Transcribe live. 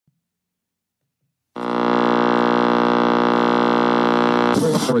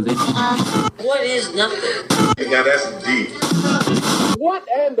What is nothing? Now that's deep. What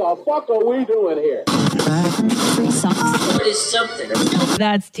in the fuck are we doing here? What is something?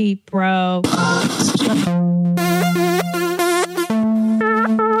 That's deep, bro.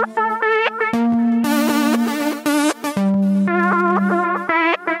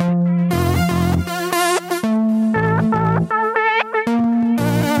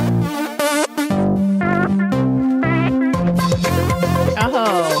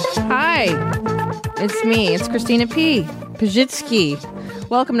 It's me. It's Christina P. Pajitsky.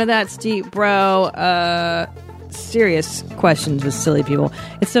 Welcome to That's Deep, bro. Serious questions with silly people.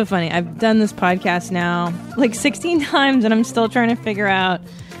 It's so funny. I've done this podcast now like 16 times, and I'm still trying to figure out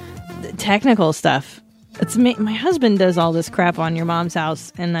the technical stuff. My husband does all this crap on Your Mom's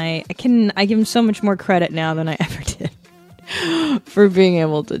House, and I give him so much more credit now than I ever did for being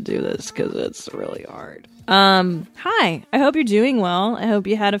able to do this, because it's really hard. Hi. I hope you're doing well. I hope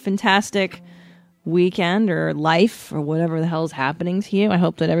you had a fantastic weekend or life or whatever the hell is happening to you. I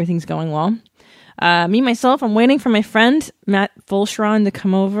hope that everything's going well. Myself, I'm waiting for my friend Matt Fulshron to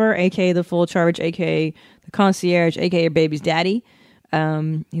come over, aka the Full Charge, aka the Concierge, aka your baby's daddy.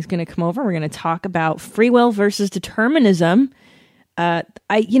 He's going to come over. We're going to talk about free will versus determinism. He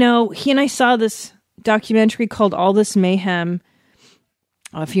and I saw this documentary called All This Mayhem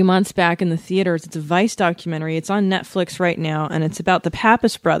a few months back in the theaters. It's a Vice documentary. It's on Netflix right now, and it's about the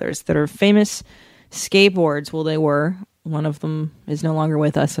Pappas brothers that are famous skateboards. Well, they were. One of them is no longer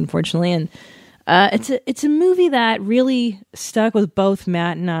with us, unfortunately. And it's a movie that really stuck with both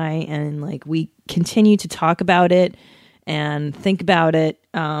Matt and I, and like we continue to talk about it and think about it.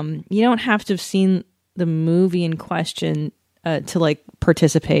 You don't have to have seen the movie in question to like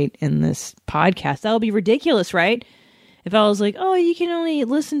participate in this podcast. That would be ridiculous, right? If I was like, oh, you can only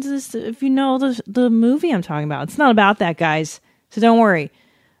listen to this if you know the movie I'm talking about. It's not about that, guys. So don't worry.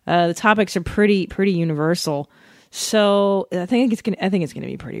 The topics are pretty universal. So I think it's gonna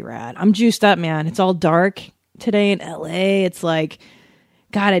be pretty rad. I'm juiced up, man. It's all dark today in LA. It's like,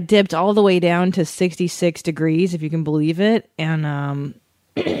 God, it dipped all the way down to 66 degrees, if you can believe it. And I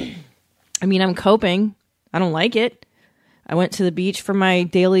mean, I'm coping. I don't like it. I went to the beach for my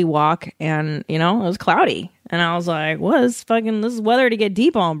daily walk, and it was cloudy. And I was like, this is weather to get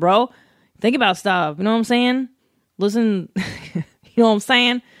deep on, bro. Think about stuff. You know what I'm saying? Listen, you know what I'm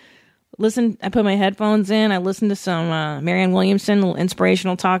saying? Listen, I put my headphones in. I listened to some Marianne Williamson, a little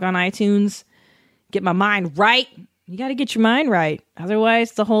inspirational talk on iTunes. Get my mind right. You got to get your mind right.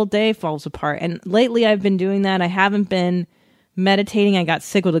 Otherwise, the whole day falls apart. And lately, I've been doing that. I haven't been meditating. I got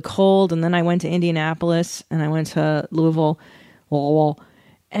sick with a cold, and then I went to Indianapolis, and I went to Louisville.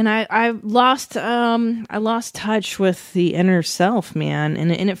 And I lost touch with the inner self, man,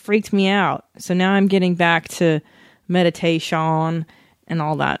 and it freaked me out. So now I'm getting back to meditation and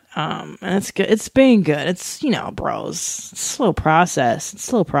all that. And it's good. It's been good. It's, bros, it's a slow process.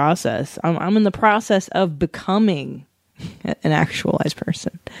 I'm in the process of becoming an actualized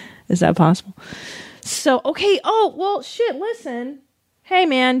person. Is that possible? So, okay. Oh, well, shit, listen. Hey,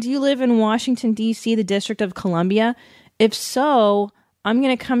 man, do you live in Washington, D.C., the District of Columbia? If so, I'm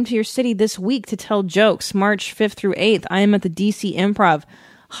going to come to your city this week to tell jokes, March 5th through 8th. I am at the DC Improv.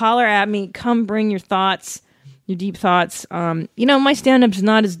 Holler at me. Come bring your thoughts, your deep thoughts. My stand-up's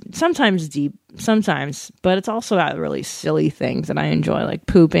not as, sometimes deep, sometimes, but it's also about really silly things that I enjoy, like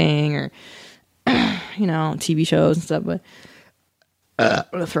pooping or, TV shows and stuff. But I'm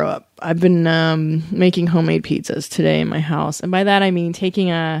going to throw up. I've been making homemade pizzas today in my house. And by that, I mean taking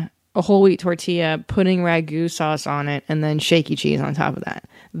a whole wheat tortilla, putting ragu sauce on it, and then shaky cheese on top of that.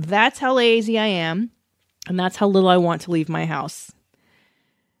 That's how lazy I am, and that's how little I want to leave my house.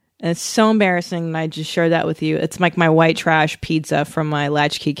 And it's so embarrassing, and I just shared that with you. It's like my white trash pizza from my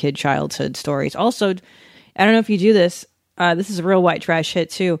Latchkey Kid childhood stories. Also, I don't know if you do this. This is a real white trash hit,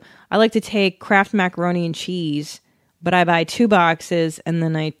 too. I like to take Kraft macaroni and cheese, but I buy 2 boxes, and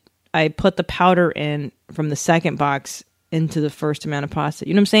then I put the powder in from the second box into the first amount of pasta.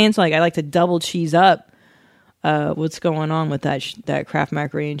 You know what I'm saying? So I like to double cheese up what's going on with that Kraft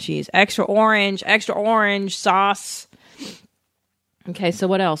macaroni and cheese. Extra orange sauce. Okay, so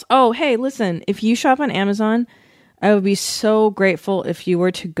what else? Oh, hey, listen, if you shop on Amazon, I would be so grateful if you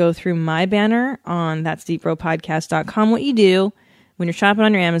were to go through my banner on that'sdeepbropodcast.com. What you do when you're shopping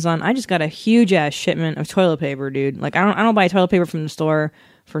on your Amazon, I just got a huge ass shipment of toilet paper, dude. Like I don't buy toilet paper from the store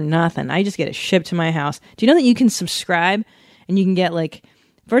for nothing. I just get it shipped to my house. Do you know that you can subscribe and you can get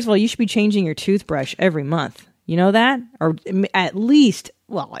first of all, you should be changing your toothbrush every month. You know that? Or at least,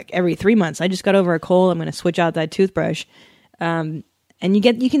 every 3 months. I just got over a cold. I'm going to switch out that toothbrush. And you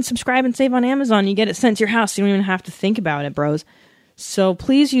can subscribe and save on Amazon. You get it sent to your house. So you don't even have to think about it, bros. So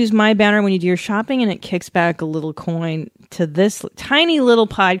please use my banner when you do your shopping, and it kicks back a little coin to this tiny little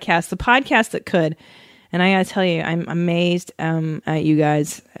podcast, the podcast that could. And I gotta tell you, I'm amazed at you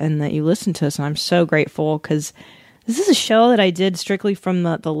guys and that you listen to us, and I'm so grateful because this is a show that I did strictly from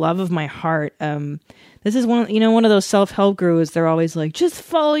the love of my heart. This is one of those self-help gurus. They're always like, just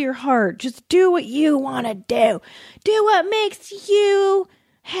follow your heart, just do what you want to do what makes you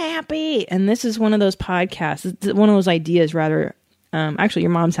happy. And this is one of those podcasts, it's one of those ideas rather. Actually,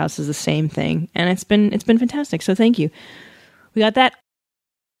 your mom's house is the same thing, and it's been fantastic. So thank you. We got that.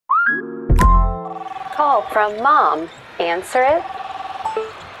 Call from mom. Answer it.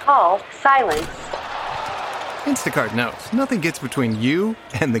 Call silence. Instacart knows nothing gets between you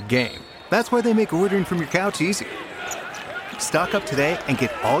and the game. That's why they make ordering from your couch easy. Stock up today and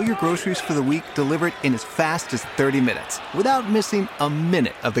get all your groceries for the week delivered in as fast as 30 minutes without missing a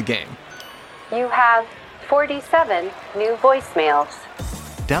minute of the game. You have 47 new voicemails.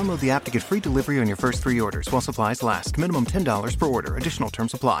 Download the app to get free delivery on your first 3 orders while supplies last. Minimum $10 per order. Additional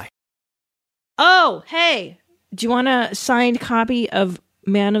terms apply. Oh, hey, do you want a signed copy of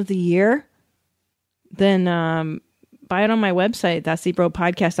Man of the Year? Then buy it on my website,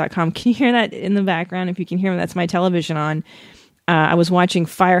 that'sthebropodcast.com. Can you hear that in the background? If you can hear me, that's my television on. I was watching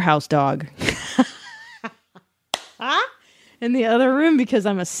Firehouse Dog. In the other room because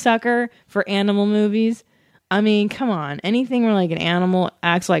I'm a sucker for animal movies. I mean, come on. Anything where like an animal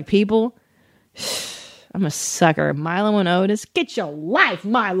acts like people, I'm a sucker. Milo and Otis. Get your life,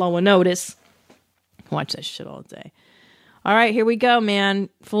 Milo and Otis. Watch that shit all day. All right, here we go, man.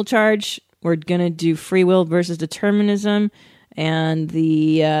 Full charge. We're going to do free will versus determinism. And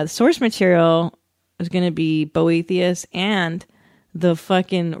the source material is going to be Boethius and the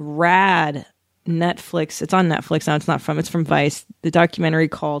fucking rad Netflix. It's on Netflix now. It's from Vice. The documentary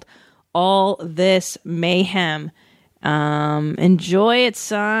called All This Mayhem. Enjoy it,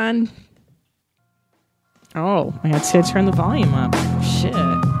 son. Oh, I had to turn the volume up. Shit.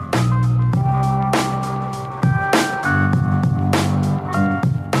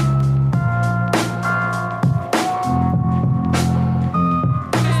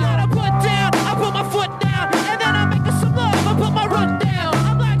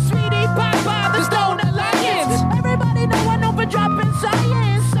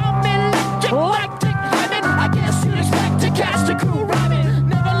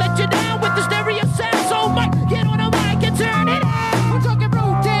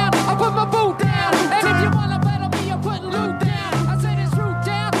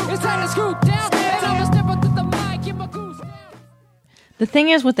 The thing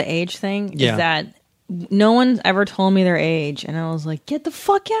is with the age thing is that no one's ever told me their age, and I was like, get the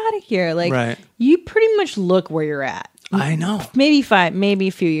fuck out of here. Like, you pretty much look where you're at. I know. Maybe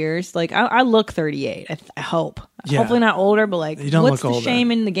a few years. Like, I look 38. I hope. Yeah. Hopefully not older, but like, what's the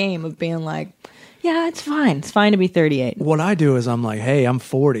shame in the game of being like, yeah, it's fine. It's fine to be 38. What I do is I'm like, hey, I'm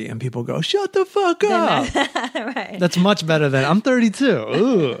 40. And people go, shut the fuck up. Right. That's much better than I'm 32.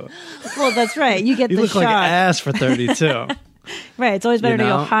 Ooh. Well, that's right. You get you the look shot. like ass for 32. Right. It's always better to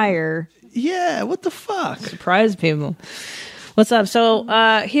go higher. Yeah. What the fuck? Surprise people. What's up? So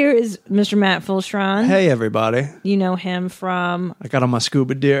here is Mr. Matt Fulstron. Hey, everybody. You know him from... I got on my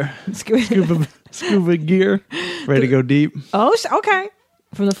scuba gear. Scuba gear. Ready to go deep. Oh, okay.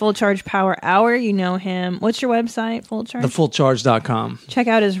 From the Full Charge Power Hour, you know him. What's your website, Full Charge? TheFullCharge.com. Check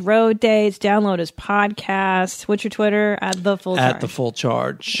out his road dates. Download his podcast. What's your Twitter? At The Full Charge. At The Full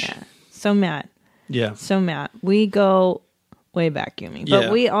Charge. Yeah. So, Matt. Yeah. So, Matt, we go way back, Yumi.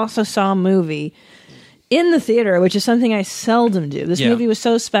 But we also saw a movie in the theater, which is something I seldom do. This movie was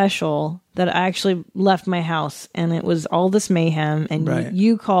so special that I actually left my house, and it was All This Mayhem, and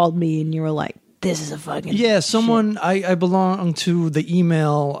you called me, and you were like, this is a fucking someone shit. I belong to the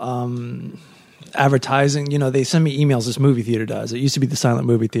email advertising. You know, they send me emails. This movie theater does. It used to be the Silent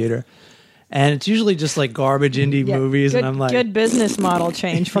Movie Theater, and it's usually just like garbage indie movies. And I'm like, good business model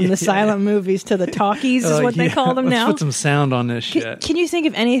change from the silent movies to the talkies is what they call them now. Let's put some sound on this shit. Can you think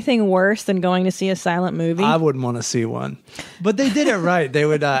of anything worse than going to see a silent movie? I wouldn't want to see one, but they did it right. They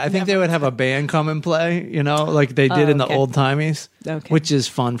would. I think they would have a band come and play. You know, like they did in the old timies, which is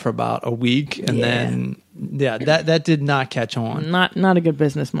fun for about a week, and then that did not catch on. Not a good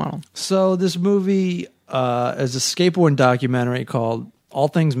business model. So this movie is a skateboarding documentary called All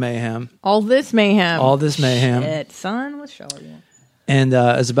Things Mayhem. All This Mayhem. All This Mayhem. Shit, son. What show are you? And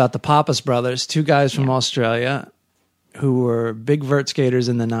it's about the Pappas brothers, two guys from Australia who were big vert skaters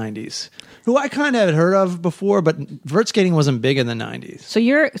in the 90s, who I kind of had heard of before, but vert skating wasn't big in the 90s.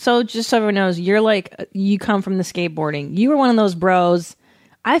 So just so everyone knows, you come from the skateboarding. You were one of those bros.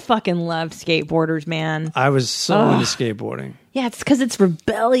 I fucking loved skateboarders, man. I was so into skateboarding. Yeah, it's because it's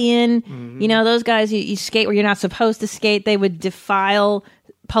rebellion. You know, those guys, you skate where you're not supposed to skate. They would defile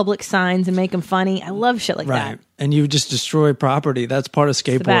public signs and make them funny. I love shit like that. And you just destroy property. That's part of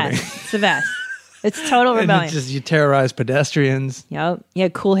skateboarding. It's the best. It's total rebellion. And you terrorize pedestrians. Yep. You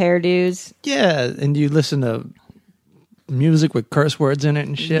had cool hairdos. Yeah, and you listen to music with curse words in it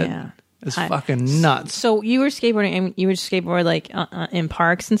and shit. Yeah. It's fucking nuts. So you were skateboarding, and you would skateboard like in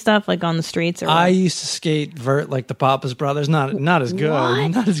parks and stuff, like on the streets? Or I used to skate vert like the Pappas brothers. Not as good.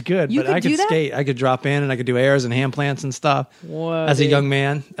 What? Not as good. You but I could do that? skate. I could drop in and I could do airs and hand plants and stuff. Whoa, as a young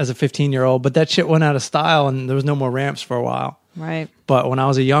man, as a 15-year-old. But that shit went out of style and there was no more ramps for a while. Right. But when I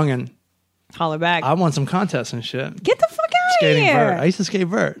was a youngin', holler back. I won some contests and shit. Get the fuck out of Skating here. vert. I used to skate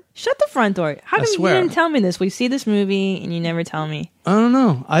vert. Shut the front door. How come you didn't tell me this? We see this movie and you never tell me. I don't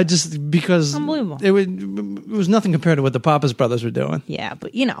know. Because unbelievable. It was nothing compared to what the Pappas brothers were doing. Yeah,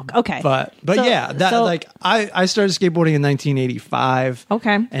 but you know, okay. But I started skateboarding in 1985.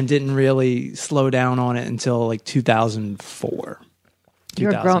 Okay. And didn't really slow down on it until like 2004.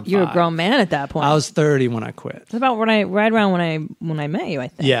 You're a grown man at that point. I was 30 when I quit. It's about right around when I met you, I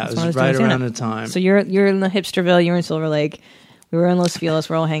think. Yeah, it was right around the time. So you're in the Hipsterville, you're in Silver Lake. We were in Los Feliz,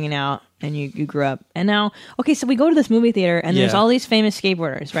 we're all hanging out, and you grew up. And now, okay, so we go to this movie theater, and there's all these famous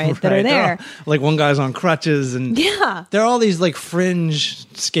skateboarders, right, that are there. Like one guy's on crutches, and they're all these like fringe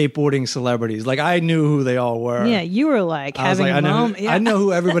skateboarding celebrities. Like I knew who they all were. Yeah, you were like having a moment. I know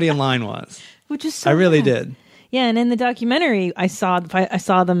who everybody in line was. Which is so I really cool. did. Yeah, and in the documentary, I saw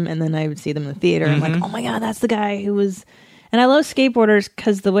them, and then I would see them in the theater. I'm like, oh my god, that's the guy who was. And I love skateboarders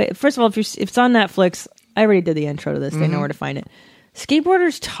because the way. First of all, if it's on Netflix, I already did the intro to this. They know where to find it.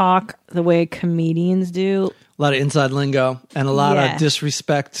 Skateboarders talk the way comedians do. A lot of inside lingo and a lot of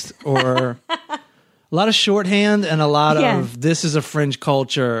disrespect, or a lot of shorthand, and a lot of this is a fringe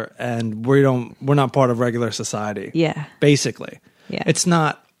culture, and we're not part of regular society. Yeah, basically. Yeah, it's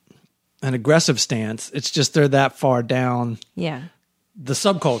not an aggressive stance. It's just they're that far down. Yeah. The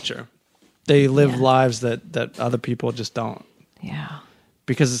subculture. They live lives that other people just don't. Yeah.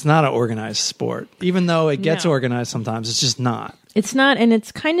 Because it's not an organized sport. Even though it gets organized sometimes, it's just not. It's not, and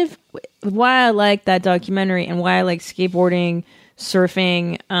it's kind of why I like that documentary and why I like skateboarding,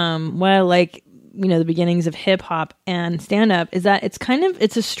 surfing, why I like, the beginnings of hip hop and stand up is that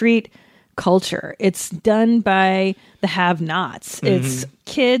it's a street culture. It's done by the have-nots. It's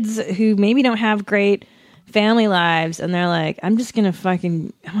kids who maybe don't have great family lives, and they're like, I'm just gonna I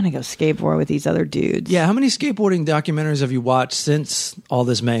want to go skateboard with these other dudes. Yeah, how many skateboarding documentaries have you watched since all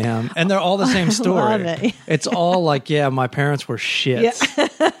this mayhem? And they're all the same story. Love it. It's all like, my parents were shits,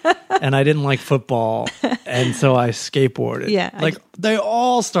 and I didn't like football, and so I skateboarded. Yeah, they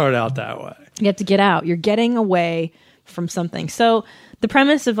all start out that way. You have to get out. You're getting away from something. So the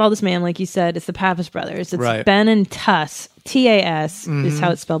premise of all this mayhem, like you said, it's the Pappas brothers. It's Ben and Tas. TAS is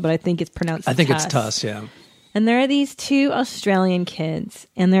how it's spelled, but I think it's pronounced I think Tuss. it's Tuss, yeah. And there are these two Australian kids,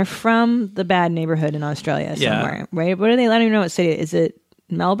 and they're from the bad neighborhood in Australia somewhere, right? What are they? I don't even know what city. Is it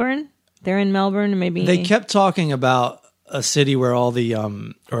Melbourne? They're in Melbourne, maybe. They kept talking about a city where all the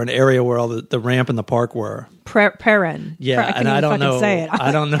or an area where all the ramp and the park were. Perrin. Yeah, and I don't know. Say it.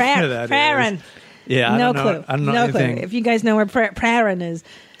 I don't know where that Perrin. is. Yeah, no clue. I don't know no anything. Clue. If you guys know where Perrin is.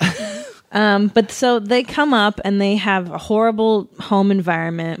 But so they come up and they have a horrible home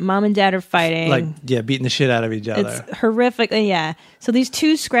environment. Mom and dad are fighting. Beating the shit out of each other. It's horrific. Yeah. So these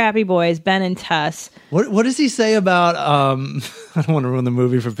two scrappy boys, Ben and Tas. What does he say about? I don't want to ruin the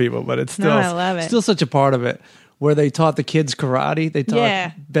movie for people, but it's still I love it. Still such a part of it. Where they taught the kids karate. They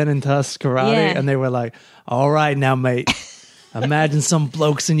taught Ben and Tas karate, and they were like, "All right, now, mate. Imagine some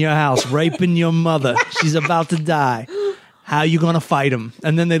blokes in your house raping your mother. She's about to die. How you gonna fight them?"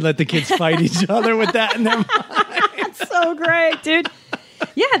 And then they let the kids fight each other with that in their mind. It's so great, dude.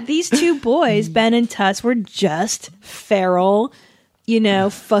 Yeah, these two boys, Ben and Tas, were just feral,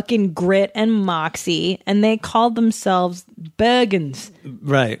 fucking grit and moxie, and they called themselves Bergens.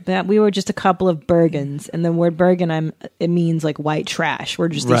 Right. That we were just a couple of Bergens, and the word Bergen, it means like white trash. We're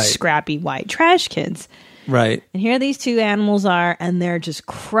just these scrappy white trash kids. Right. And here these two animals are, and they're just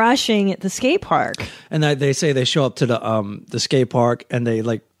crushing at the skate park. And they say they show up to the skate park, and they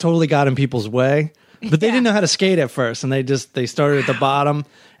like totally got in people's way, but they didn't know how to skate at first, and they started at the bottom,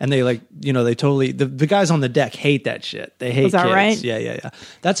 and they they totally the guys on the deck hate that shit. They hate. Is that kids. Right? Yeah.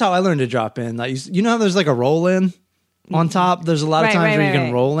 That's how I learned to drop in. Like, how there's like a roll in on top. There's a lot of times where you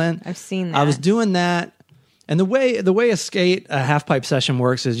can roll in. I've seen that. I was doing that. And the way a half pipe session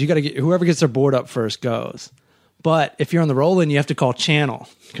works is you got to get whoever gets their board up first goes. But if you're on the roll-in, you have to call channel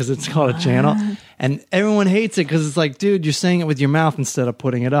because it's called a channel. And everyone hates it because it's like, dude, you're saying it with your mouth instead of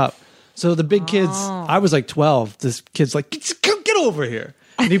putting it up. So the big kids, I was like 12. This kid's like, get over here.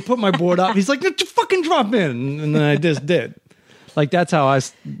 And he put my board up. He's like, just fucking drop in. And then I just did. Like, that's how I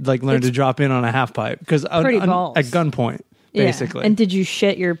learned to drop in on a half pipe. Because at gunpoint. Basically. Yeah. And did you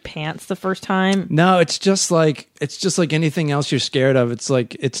shit your pants the first time? No, it's just like anything else you're scared of. It's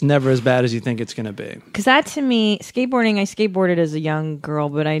like it's never as bad as you think it's going to be. Because that to me, skateboarding, I skateboarded as a young girl,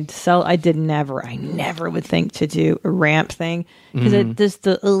 but I never would think to do a ramp thing because it just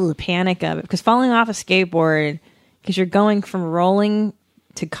the panic of it. Because falling off a skateboard, because you're going from rolling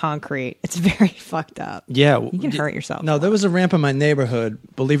to concrete, it's very fucked up. Yeah, you can hurt yourself. No, there was a ramp in my neighborhood,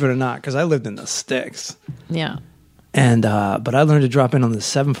 believe it or not, because I lived in the sticks. Yeah. And but I learned to drop in on the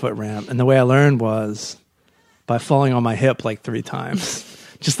 7-foot ramp, and the way I learned was by falling on my hip like 3 times,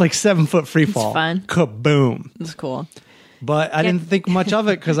 just like 7-foot free fall. It's fun. Kaboom! It's cool. But I didn't think much of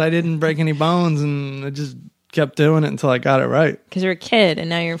it because I didn't break any bones, and I just kept doing it until I got it right. Because you're a kid, and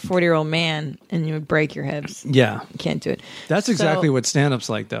now you're a 40-year-old man, and you would break your hips. Yeah, you can't do it. That's exactly what stand-up's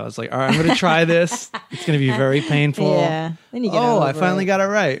like, though. It's like, all right, I'm going to try this. It's going to be very painful. Yeah. Then you get over I finally got it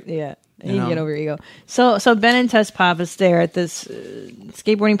right. Yeah. You get over your ego. So Ben and Tas Pappas there at this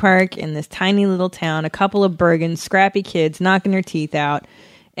skateboarding park in this tiny little town. A couple of Bergens, scrappy kids, knocking their teeth out,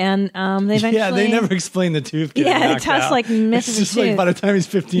 and they eventually they never explain the tooth. Tas like misses. It's just a tooth. like by the time he's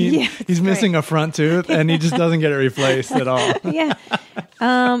 15, he's missing a front tooth, and he just doesn't get it replaced at all. Yeah.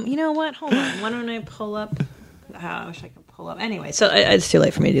 You know what? Hold on. Why don't I pull up? I wish I could pull up. Anyway, so it's too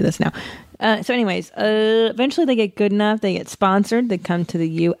late for me to do this now. Eventually they get good enough. They get sponsored. They come to the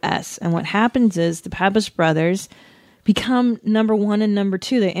U.S. And what happens is the Pappas brothers become number 1 and number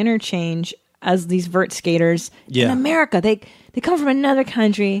 2. They interchange as these vert skaters in America. They come from another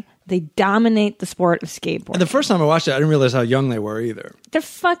country. They dominate the sport of skateboarding. And the first time I watched it, I didn't realize how young they were either. They're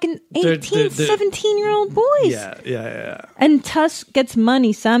fucking 18, 17-year-old boys. Yeah. And Tas gets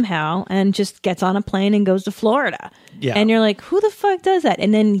money somehow and just gets on a plane and goes to Florida. Yeah. And you're like, who the fuck does that?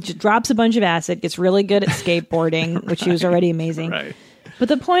 And then he just drops a bunch of acid, gets really good at skateboarding, right. Which he was already amazing. Right. But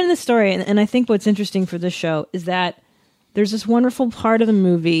the point of the story, and I think what's interesting for this show, is that there's this wonderful part of the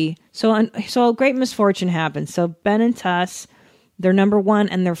movie. So a great misfortune happens. So Ben and Tas, they're number 1,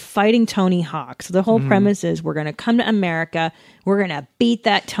 and they're fighting Tony Hawk. So the whole premise is we're going to come to America. We're going to beat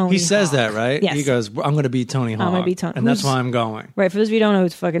that Tony Hawk. He says that, right? Yes. He goes, I'm going to beat Tony Hawk. I'm going to beat Tony. And that's why I'm going. Right. For those of you who don't know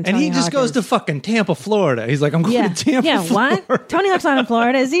who's fucking Tony Hawk And he just goes to fucking Tampa, Florida. He's like, I'm going to Tampa, Florida. What? Tony Hawk's not in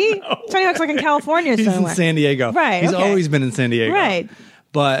Florida, is he? No. Tony Hawk's like in California He's somewhere. in San Diego. Right. He's always been in San Diego. Right.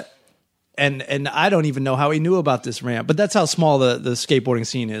 But... And I don't even know how he knew about this ramp, but that's how small the skateboarding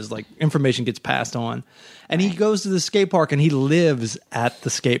scene is. Like, information gets passed on. And he goes to the skate park and he lives at the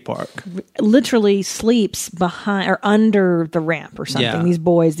skate park. Literally sleeps behind or under the ramp or something. Yeah. These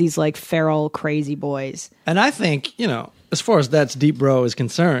boys, these like feral, crazy boys. And I think, as far as That's Deep Bro is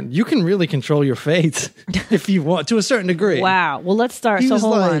concerned, you can really control your fate if you want, to a certain degree. Wow. Well, let's start. He so was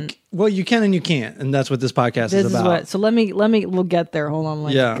hold like, on. well, you can and you can't. And that's what this podcast is about. So we'll get there. Hold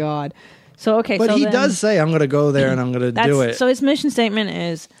on. God. So, okay. But he does say, I'm going to go there and I'm going to do it. So his mission statement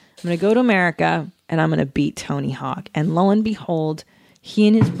is, I'm going to go to America and I'm going to beat Tony Hawk. And lo and behold, he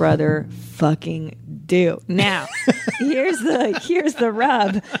and his brother fucking do. Now, here's the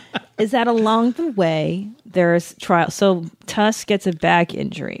rub, is that along the way, there's trials. So Tas gets a back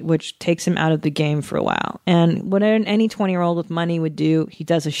injury, which takes him out of the game for a while. And what any 20-year-old with money would do, he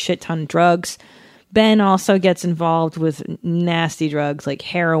does a shit ton of drugs. Ben also gets involved with nasty drugs like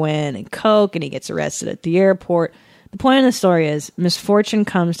heroin and coke, and he gets arrested at the airport. The point of the story is misfortune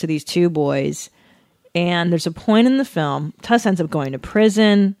comes to these 2 boys, and there's a point in the film, Tas ends up going to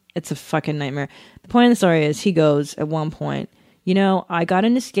prison. It's a fucking nightmare. The point of the story is he goes at one point, I got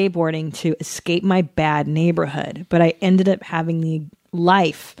into skateboarding to escape my bad neighborhood, but I ended up having the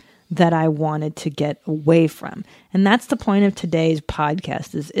life that I wanted to get away from. And that's the point of today's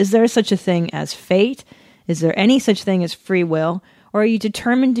podcast is there such a thing as fate? Is there any such thing as free will? Or are you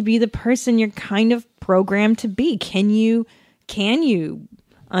determined to be the person you're kind of programmed to be? Can you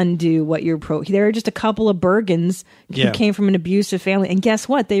undo what you're there are just a couple of Bergens who came from an abusive family, and guess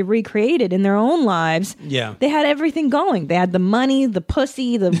what? They recreated in their own lives. Yeah. They had everything going. They had the money, the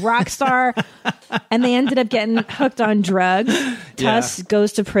pussy, the rock star, and they ended up getting hooked on drugs. Tas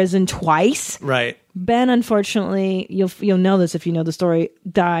goes to prison twice. Right. Ben, unfortunately, you'll know this if you know the story,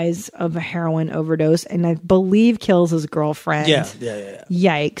 dies of a heroin overdose, and I believe kills his girlfriend. Yeah.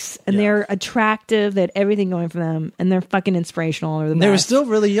 Yikes. And they're attractive. They had everything going for them, and they're fucking inspirational. They were still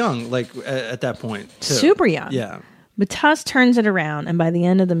really young, like at that point, too. Super young. Yeah. But Tuss turns it around, and by the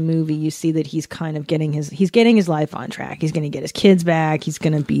end of the movie, you see that he's kind of getting his life on track. He's going to get his kids back. He's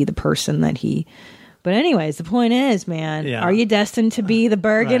going to be the person that he. But anyways, the point is, man, are you destined to be the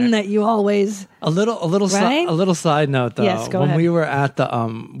Bergen that you always? A little side note though. Yes, go ahead. We were at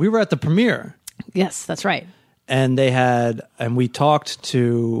the premiere. Yes, that's right. And we talked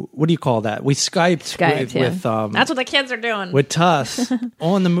to, what do you call that? We Skyped with that's what the kids are doing. With Tuss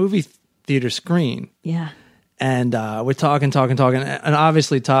on the movie theater screen. Yeah. And we're talking. And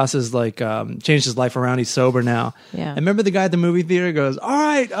obviously Tuss is like, changed his life around. He's sober now. Yeah. And remember the guy at the movie theater goes, all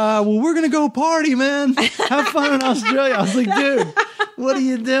right, well, we're going to go party, man. Have fun in Australia. I was like, dude, what are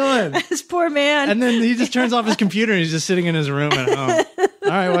you doing? This poor man. And then he just turns off his computer and he's just sitting in his room at home. All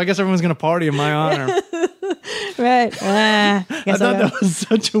right, well, I guess everyone's going to party in my honor. Right. I thought that was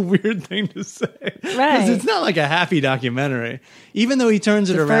such a weird thing to say. Right. Because it's not like a happy documentary. Even though he turns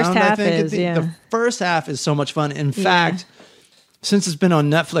it around, I think the first half is so much fun. In fact, since it's been on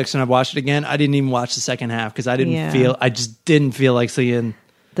Netflix and I've watched it again, I didn't even watch the second half because I just didn't feel like seeing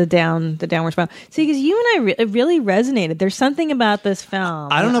the downward spiral. See, because you and I it really resonated. There's something about this film.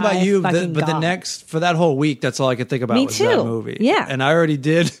 I don't know about you, but the next for that whole week, that's all I could think about was that movie. Yeah, and I already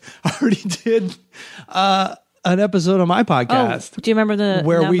did an episode on my podcast. Oh, do you remember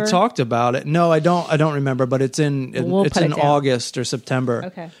where number? We talked about it? No, I don't remember, but it's in August or September.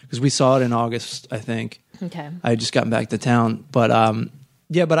 Okay, because we saw it in August, I think. Okay, I had just gotten back to town, but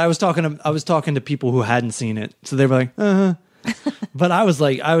but I was talking to people who hadn't seen it, so they were like, but I was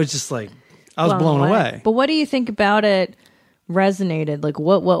blown away. But what do you think about it resonated? Like,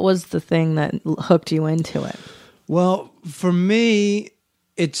 what was the thing that hooked you into it? Well, for me,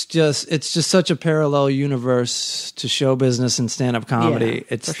 it's just such a parallel universe to show business and stand-up comedy.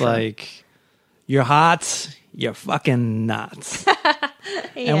 Yeah, it's like you're hot, you're fucking nuts.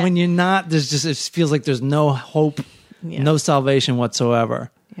 And when you're not, it feels like there's no hope, no salvation whatsoever.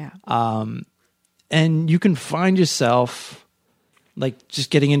 Yeah. And you can find yourself like just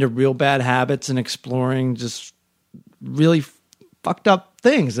getting into real bad habits and exploring just really fucked up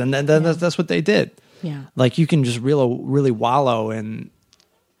things. And then that's what they did. Yeah. Like you can just really wallow in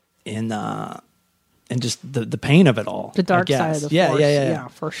just the pain of it all. The dark side of the force. Yeah,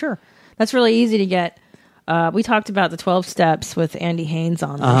 for sure. That's really easy to get. We talked about the 12 steps with Andy Haynes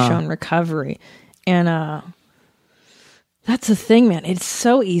on the show in Recovery. And that's the thing, man. It's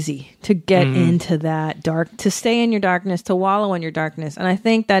so easy to get into that to stay in your darkness, to wallow in your darkness. And I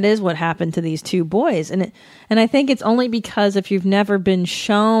think that is what happened to these two boys. And I think it's only because if you've never been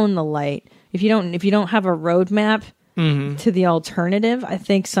shown the light, if you don't have a roadmap to the alternative, I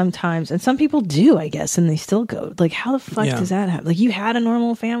think sometimes, and some people do, I guess, and they still go, like, how the fuck does that happen? Like, you had a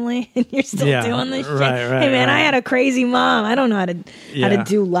normal family and you're still doing this shit. Right, hey, man, I had a crazy mom. I don't know how to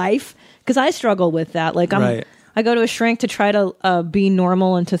do life because I struggle with that. Like, I go to a shrink to try to be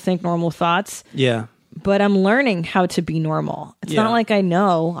normal and to think normal thoughts. Yeah. But I'm learning how to be normal. It's not like I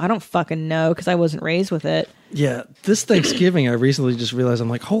know. I don't fucking know because I wasn't raised with it. Yeah. This Thanksgiving, I recently just realized, I'm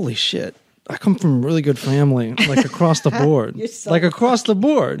like, holy shit. I come from a really good family, like across the board. Across the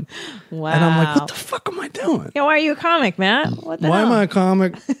board. Wow. And I'm like, what the fuck am I doing? Yeah, why are you a comic, Matt? What the hell? Why am I a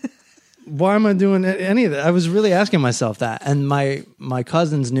comic? Why am I doing any of that? I was really asking myself that. And my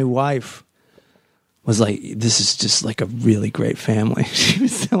cousin's new wife was like, this is just like a really great family. She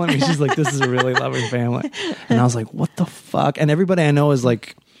was telling me, she's like, this is a really loving family. And I was like, what the fuck? And everybody I know is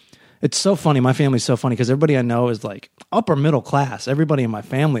like, it's so funny. My family's so funny because everybody I know is like upper middle class. Everybody in my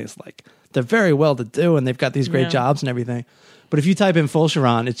family is like, they're very well to do and they've got these great jobs and everything. But if you type in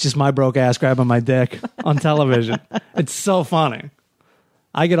Fulcheron, it's just my broke ass grabbing my dick on television. It's so funny.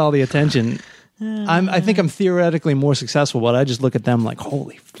 I get all the attention. I think I'm theoretically more successful, but I just look at them like,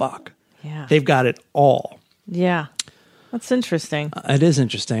 holy fuck. Yeah. They've got it all. Yeah. That's interesting. It is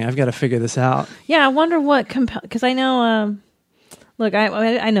interesting. I've got to figure this out. Yeah, I wonder what because I know look,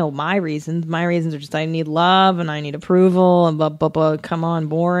 I know my reasons. My reasons are just I need love and I need approval and blah blah blah. Come on,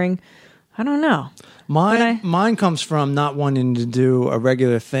 boring. I don't know. Mine comes from not wanting to do a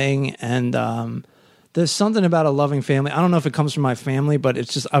regular thing, and there's something about a loving family. I don't know if it comes from my family, but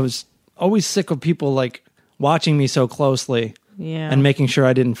it's just I was always sick of people like watching me so closely. Yeah. And making sure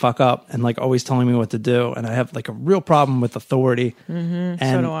I didn't fuck up and like always telling me what to do. And I have like a real problem with authority. Mm-hmm. And,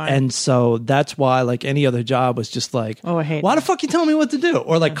 so do I. And so that's why like any other job was just like, I hate why the fuck you telling me what to do?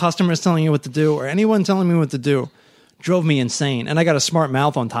 Or like customers telling you what to do or anyone telling me what to do drove me insane. And I got a smart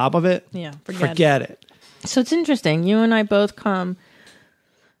mouth on top of it. Yeah. Forget it. So it's interesting. You and I both come.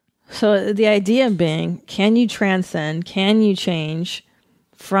 So the idea being, can you transcend? Can you change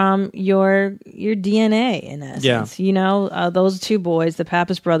from your DNA, in essence. Yeah. Those two boys, the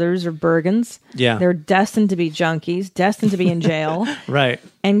Pappas brothers, are Bergens. Yeah. They're destined to be junkies, destined to be in jail. Right.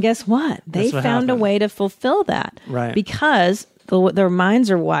 And guess what? They found a way to fulfill that. Right. Because their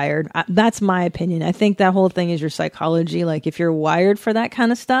minds are wired. That's my opinion. I think that whole thing is your psychology. Like, if you're wired for that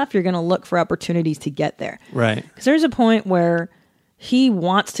kind of stuff, you're going to look for opportunities to get there. Right. Because there's a point where he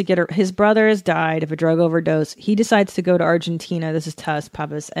wants to get his brother has died of a drug overdose. He decides to go to Argentina. This is Tas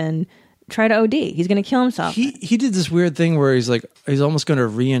Pappas, and try to OD. He's going to kill himself. He did this weird thing where he's almost going to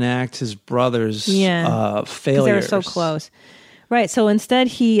reenact his brother's failures. They were so close. Right. So instead,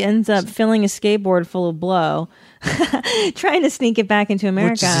 he ends up filling a skateboard full of blow, trying to sneak it back into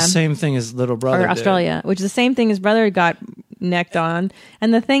America. Which is the same thing as little brother or Australia, which is the same thing his brother got necked on.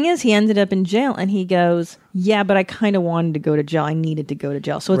 And the thing is, he ended up in jail, and he goes, yeah, but I kind of wanted to go to jail. I needed to go to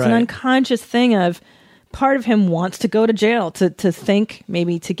jail. So it's an unconscious thing of part of him wants to go to jail to think,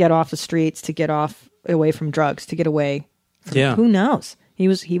 maybe to get off the streets, to get off away from drugs, to get away from, who knows? He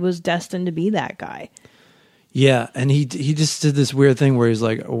was destined to be that guy. Yeah, and he just did this weird thing where he's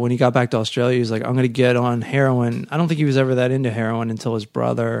like, when he got back to Australia, he's like, I'm going to get on heroin. I don't think he was ever that into heroin until his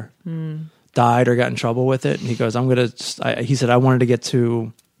brother died or got in trouble with it. And he goes, he said, I wanted to get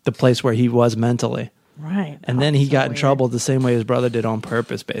to the place where he was mentally. Right. And then he got in trouble the same way his brother did on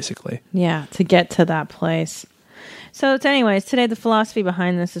purpose, basically. Yeah, to get to that place. So anyways, today the philosophy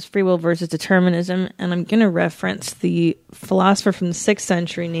behind this is free will versus determinism, and I'm going to reference the philosopher from the 6th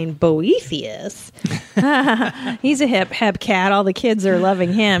century named Boethius. He's a hip cat. All the kids are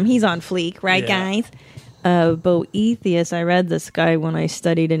loving him. He's on fleek, right, guys? Boethius, I read this guy when I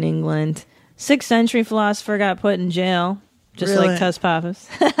studied in England. 6th century philosopher, got put in jail, just like Tas Pappas.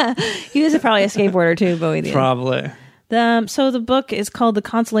 He was probably a skateboarder too, Boethius. Probably. So the book is called The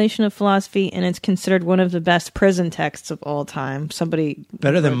Consolation of Philosophy, and it's considered one of the best prison texts of all time. Somebody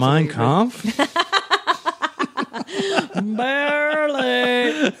better than Mein Kampf?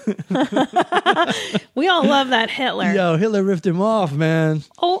 Barely. We all love that Hitler. Yo, Hitler ripped him off, man.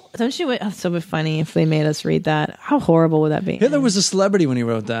 Oh, don't you? Oh, so funny if they made us read that. How horrible would that be? Hitler was a celebrity when he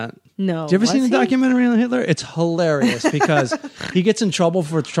wrote that. No. Did you ever see the documentary on Hitler? It's hilarious because he gets in trouble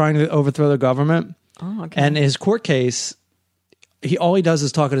for trying to overthrow the government. Oh, okay. And his court case, all he does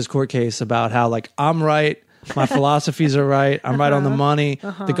is talk at his court case about how, like, I'm right, my philosophies are right, I'm right on the money,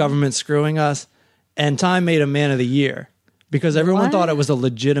 the government's screwing us. And Time made him Man of the Year because everyone thought it was a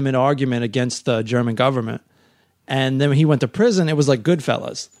legitimate argument against the German government. And then when he went to prison, it was like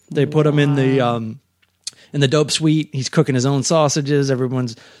Goodfellas. They put him in the dope suite. He's cooking his own sausages.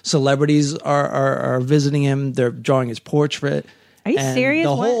 Everyone's celebrities are visiting him. They're drawing his portrait. Are you serious?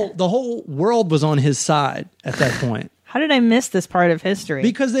 The whole world was on his side at that point. How did I miss this part of history?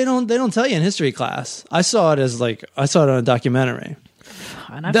 Because they don't tell you in history class. I saw it on a documentary.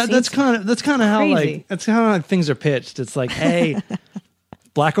 That's kind of how things are pitched. It's like, hey,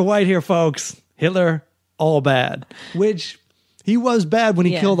 black or white here, folks. Hitler, all bad. Which he was bad when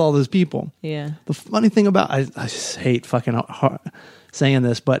he killed all those people. Yeah. The funny thing about I just hate fucking saying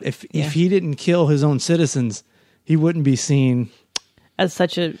this, but if he didn't kill his own citizens, he wouldn't be seen as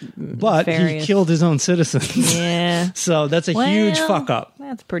such a but he killed his own citizens. Yeah. So that's a huge fuck up.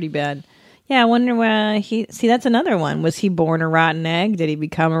 That's pretty bad. Yeah, I wonder why that's another one. Was he born a rotten egg? Did he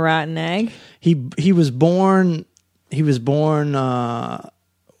become a rotten egg? He was born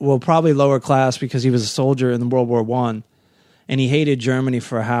well, probably lower class because he was a soldier in World War I, and he hated Germany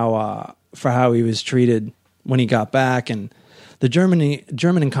for how he was treated when he got back, and the German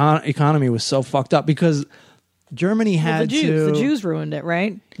economy was so fucked up because Germany had the Jews ruined it,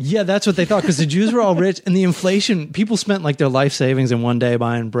 right? Yeah, that's what they thought because the Jews were all rich, and the inflation, people spent like their life savings in one day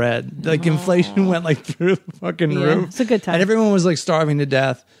buying bread. Like inflation went like through the fucking roof. It's a good time, and everyone was like starving to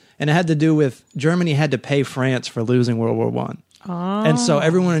death, and it had to do with Germany had to pay France for losing World War I. Oh. And so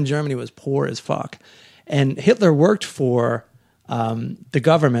everyone in Germany was poor as fuck. And Hitler worked for the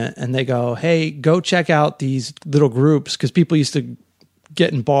government, and they go, hey, go check out these little groups, because people used to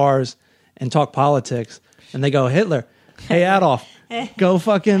get in bars and talk politics. And they go, Hitler, hey, Adolf, go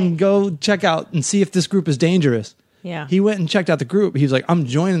check out and see if this group is dangerous. Yeah. He went and checked out the group. He was like, I'm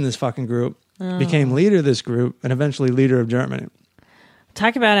joining this fucking group, became leader of this group, and eventually leader of Germany.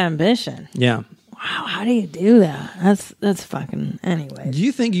 Talk about ambition. Yeah. Wow, how do you do that? That's fucking, anyway. Do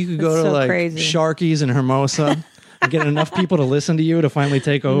you think you could go to crazy. Sharky's in Hermosa and get enough people to listen to you to finally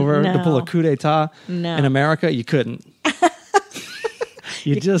take over, to pull a coup d'etat in America? You couldn't.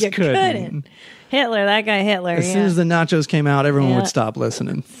 You just couldn't. That guy Hitler. As soon as the nachos came out, everyone would stop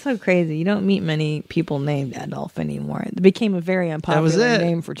listening. It's so crazy. You don't meet many people named Adolf anymore. It became a very unpopular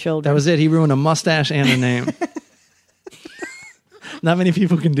name for children. That was it. He ruined a mustache and a name. Not many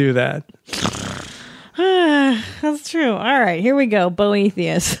people can do that. That's true. All right, here we go.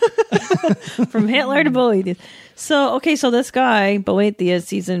 Boethius. From Hitler to Boethius. So this guy, Boethius,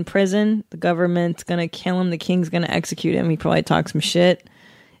 he's in prison. The government's going to kill him. The king's going to execute him. He probably talks some shit.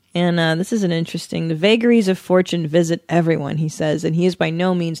 And this is an interesting. The vagaries of fortune visit everyone, he says, and he is by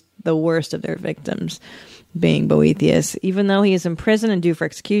no means the worst of their victims, being Boethius. Even though he is in prison and due for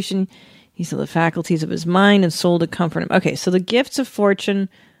execution, he still the faculties of his mind and soul to comfort him. Okay, so the gifts of fortune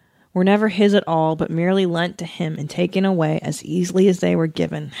were never his at all, but merely lent to him and taken away as easily as they were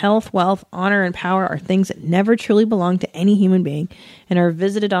given. Health, wealth, honor, and power are things that never truly belong to any human being and are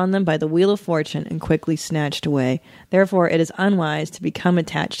visited on them by the wheel of fortune and quickly snatched away. Therefore, it is unwise to become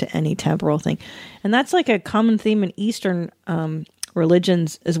attached to any temporal thing. And that's like a common theme in Eastern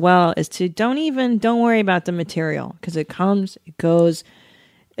religions as well, is to don't worry about the material, because it comes, it goes,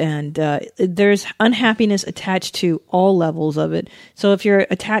 and there's unhappiness attached to all levels of it. So if you're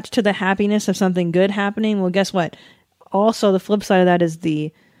attached to the happiness of something good happening, well, guess what? Also, the flip side of that is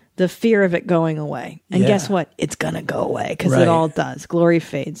the fear of it going away. And guess what? It's going to go away, because it all does. Glory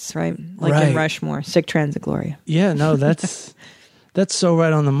fades, right? Like in Rushmore, sic transit gloria. Yeah, no, that's so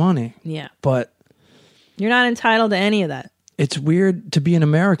right on the money. Yeah. But you're not entitled to any of that. It's weird to be an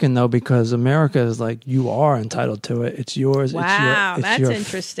American, though, because America is like, you are entitled to it. It's yours. Wow, it's that's your,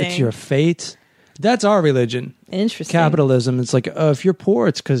 interesting. It's your fate. That's our religion. Interesting. Capitalism. It's like, if you're poor,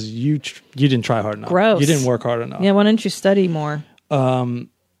 it's because you didn't try hard enough. Gross. You didn't work hard enough. Yeah, why don't you study more?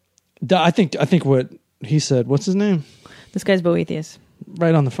 I think what he said, what's his name? This guy's Boethius.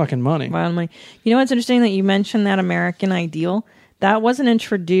 Right on the fucking money. Right on the money. You know what's interesting that you mentioned that American ideal? That wasn't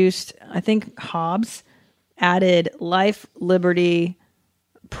introduced, I think Hobbes added life, liberty,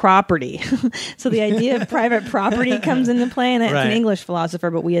 property. So the idea of private property comes into play, and that's an English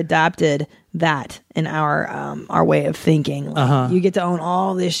philosopher, but we adopted that in our way of thinking. Like, you get to own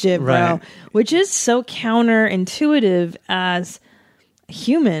all this shit, bro, which is so counterintuitive as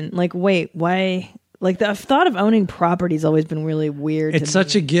human. Like, wait, why? Like, the thought of owning property has always been really weird. It's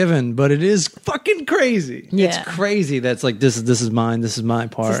such a given, but it is fucking crazy. Yeah. It's crazy. That's like, this is mine. This is my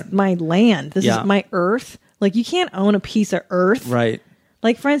part. This is my land. This is my earth. Like, you can't own a piece of earth. Right.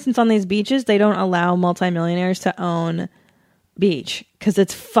 Like, for instance, on these beaches, they don't allow multimillionaires to own beach because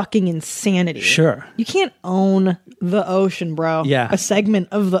it's fucking insanity. Sure. You can't own the ocean, bro. Yeah. A segment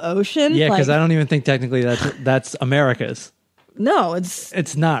of the ocean. Yeah, because I don't even think technically that's America's. No,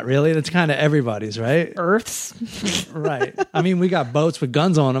 it's not really. That's kind of everybody's, right? Earth's. Right. I mean, we got boats with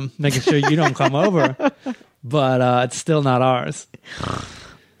guns on them, making sure you don't come over, but it's still not ours.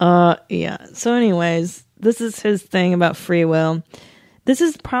 Yeah. So anyways, this is his thing about free will. This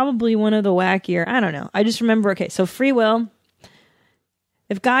is probably one of the wackier, I don't know. I just remember, okay, so free will,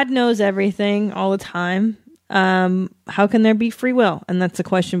 if God knows everything all the time, how can there be free will? And that's the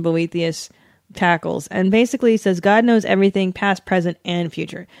question Boethius tackles. And basically he says God knows everything, past, present, and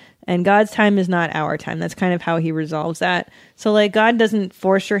future. And God's time is not our time. That's kind of how he resolves that. So like, God doesn't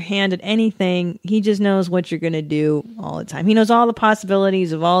force your hand at anything. He just knows what you're going to do all the time. He knows all the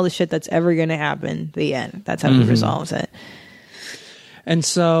possibilities of all the shit that's ever going to happen. The end. That's how he resolves it. And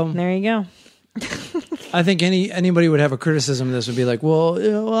so there you go. I think anybody would have a criticism of this would be like,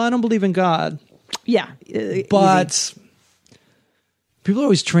 well, I don't believe in God. Yeah. But people are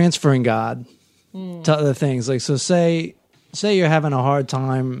always transferring God to other things. Like, so say you're having a hard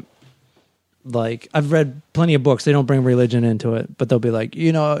time. Like, I've read plenty of books. They don't bring religion into it, but they'll be like,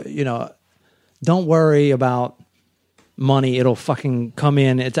 don't worry about money. It'll fucking come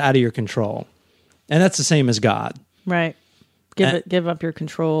in. It's out of your control. And that's the same as God. Right. Give up your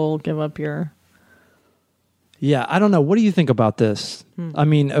control. Give up your... Yeah, I don't know. What do you think about this? I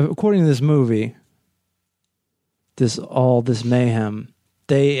mean, according to this movie, this mayhem,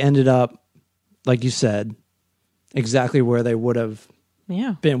 they ended up, like you said, exactly where they would have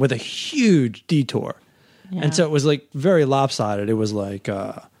been, with a huge detour. Yeah. And so it was like very lopsided. It was like,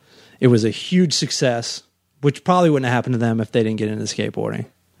 it was a huge success, which probably wouldn't have happened to them if they didn't get into skateboarding.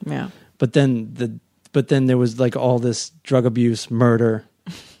 Yeah. But then there was like all this drug abuse, murder,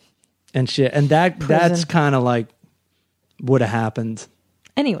 and shit. And that's kind of like would have happened.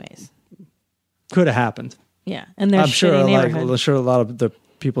 Anyways. Could have happened. Yeah. And I'm sure a lot of the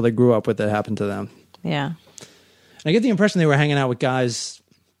people they grew up with, that happened to them. Yeah. And I get the impression they were hanging out with guys,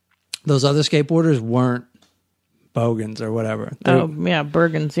 those other skateboarders weren't bogans or whatever.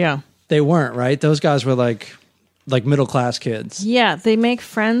 Bergens, yeah. They weren't, right? Those guys were like middle-class kids. Yeah, they make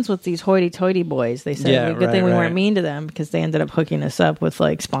friends with these hoity-toity boys. They said, good thing we weren't mean to them, because they ended up hooking us up with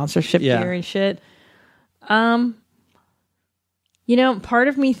like sponsorship gear and shit. You know, part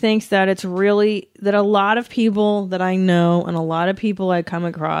of me thinks that it's really that a lot of people that I know and a lot of people I come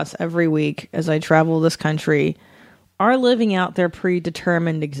across every week as I travel this country are living out their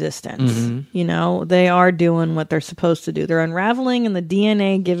predetermined existence. You know, they are doing what they're supposed to do. They're unraveling in the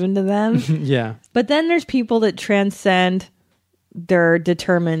DNA given to them. Yeah. But then there's people that transcend their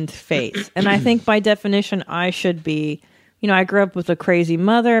determined fate. And I think by definition, I should be, you know, I grew up with a crazy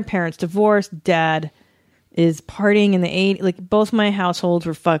mother, parents divorced, dad is partying in the 80s. Like, both my households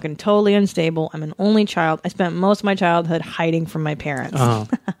were fucking totally unstable. I'm an only child. I spent most of my childhood hiding from my parents. Oh,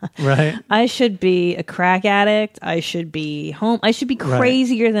 right. I should be a crack addict. I should be home. I should be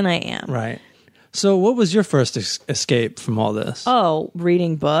crazier than I am. Right. So what was your first escape from all this? Oh,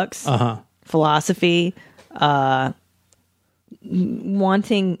 reading books, philosophy, knowing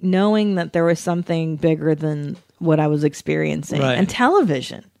that there was something bigger than what I was experiencing, and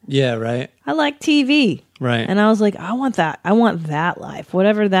television. Yeah, right. I like TV. Right. And I was like, I want that. I want that life.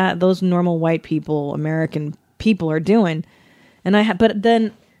 Whatever those normal white people, American people are doing. And but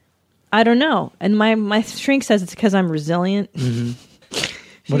then I don't know. And my shrink says it's because I'm resilient.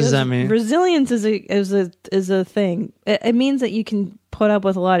 What does that mean? Resilience is a thing. It means that you can put up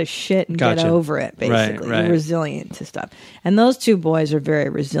with a lot of shit and get over it, basically. Right. You're resilient to stuff. And those two boys are very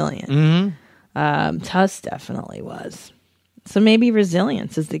resilient. Tuss definitely was. So maybe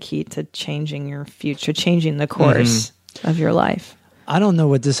resilience is the key to changing your future, changing the course of your life. I don't know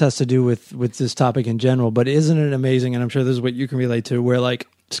what this has to do with this topic in general, but isn't it amazing? And I'm sure this is what you can relate to, where like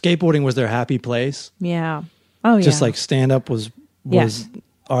skateboarding was their happy place. Yeah. Oh, yeah. Just like stand up was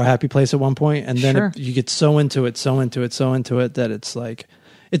our happy place at one point, and then you get so into it that it's like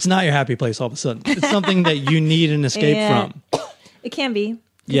it's not your happy place all of a sudden. It's something that you need an escape from. It can be.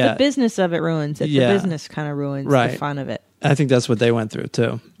 Yeah. The business of it ruins it. The business kind of ruins the fun of it. I think that's what they went through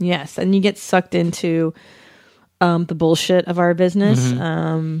too. Yes, and you get sucked into the bullshit of our business.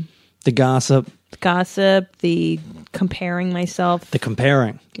 The gossip, the comparing myself. the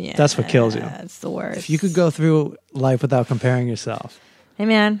comparing. Yeah, That's what kills you. That's the worst. If you could go through life without comparing yourself. Hey,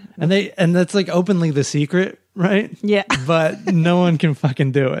 man. And that's like openly the secret, right? Yeah. But no one can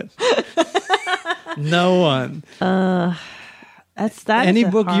fucking do it. No one. That's any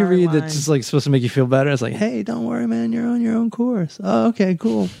book you read line. that's just like supposed to make you feel better. It's like, hey, don't worry, man. You're on your own course. Oh, okay,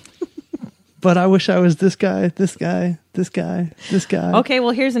 cool. But I wish I was this guy, this guy, this guy, this guy. Okay,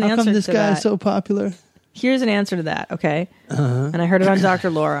 well, here's an How answer come this to guy that. is so popular? Here's an answer to that, okay? And I heard it on Dr.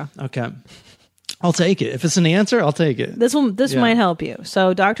 Laura. Okay. I'll take it. If it's an answer, I'll take it. This might help you.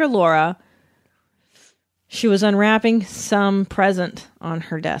 So Dr. Laura, she was unwrapping some present on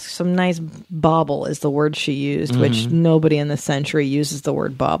her desk. Some nice bauble is the word she used, which nobody in this century uses the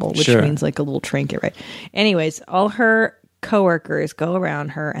word bauble, which means like a little trinket, right? Anyways, all her coworkers go around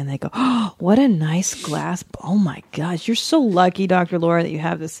her and they go, oh, what a nice glass. Oh my gosh, you're so lucky, Dr. Laura, that you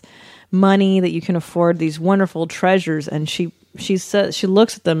have this money, that you can afford these wonderful treasures. And she says, she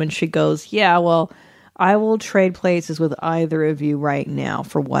looks at them and she goes, yeah, well, I will trade places with either of you right now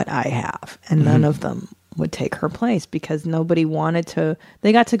for what I have. And none of them would take her place because nobody wanted to.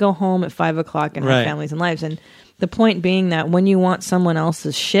 They got to go home at 5 o'clock and have families and lives. And the point being that when you want someone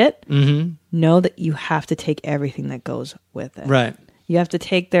else's shit, know that you have to take everything that goes with it. Right. You have to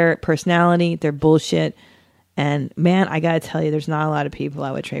take their personality, their bullshit. And man, I got to tell you, there's not a lot of people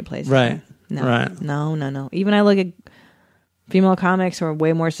I would trade places with. No, right. No. Even I look at female comics who are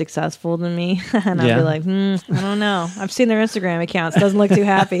way more successful than me, and I'll be like, I don't know. I've seen their Instagram accounts. Doesn't look too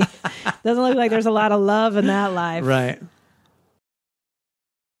happy. Doesn't look like there's a lot of love in that life. Right.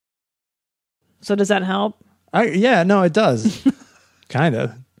 So does that help? Yeah, no, it does. Kind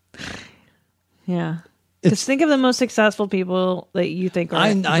of. Yeah. Just think of the most successful people that you think are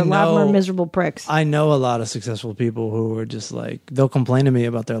a lot more miserable pricks. I know a lot of successful people who are just like, they'll complain to me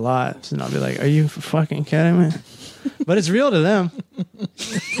about their lives, and I'll be like, are you fucking kidding me? But it's real to them.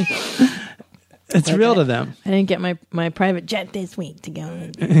 It's real to them. I didn't get my private jet this week to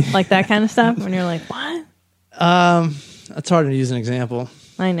go. Like that kind of stuff when you're like, what? It's hard to use an example.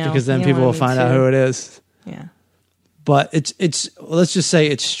 I know. Because then people will find out who it is. Yeah. But it's let's just say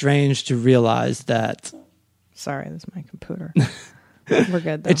it's strange to realize that. Sorry, this is my computer. We're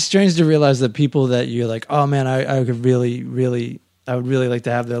good though. It's strange to realize that people that you're like, oh man, I would really like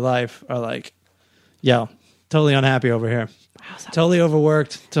to have their life are like, yo, totally unhappy over here. Totally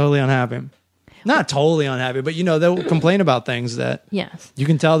overworked, totally unhappy. Not totally unhappy, but they'll complain about things that yes, you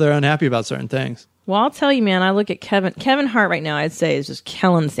can tell they're unhappy about certain things. Well, I'll tell you, man, I look at Kevin Hart right now, I'd say is just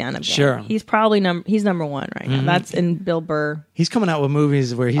killing stand-up. Sure. He's probably he's number one right now. That's in Bill Burr. He's coming out with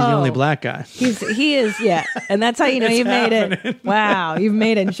movies where he's the only black guy. He is, yeah. And that's how you know you've made it. Wow. You've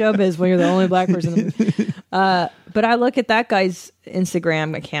made it in showbiz when you're the only black person. But I look at that guy's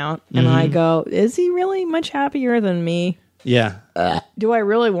Instagram account and I go, is he really much happier than me? Yeah. Do I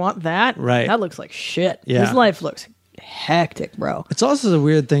really want that? Right. That looks like shit. Yeah. His life looks hectic, bro. It's also a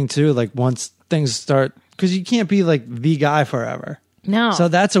weird thing too, like once things start, because you can't be like the guy forever. No. So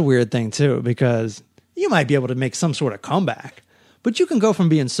that's a weird thing too, because you might be able to make some sort of comeback, but you can go from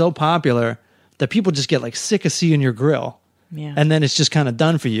being so popular that people just get like sick of seeing your grill. Yeah. And then it's just kind of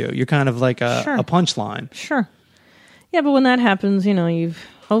done for you. You're kind of like a punchline. Sure. Yeah, but when that happens, you know,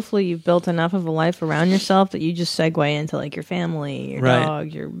 hopefully you've built enough of a life around yourself that you just segue into like your family, your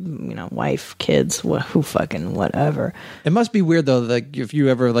dog, your wife, kids, who fucking whatever. It must be weird though, like if you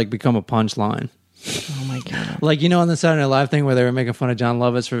ever like become a punchline. Oh my god! Like on the Saturday Night Live thing where they were making fun of John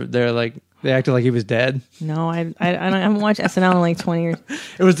Lovitz for they acted like he was dead. No, I haven't watched SNL in like 20 years.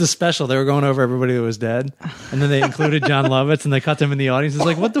 It was the special. They were going over everybody that was dead, and then they included John Lovitz, and they cut him in the audience. It's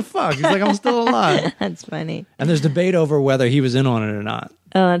like, what the fuck? He's like, I'm still alive. That's funny. And there's debate over whether he was in on it or not.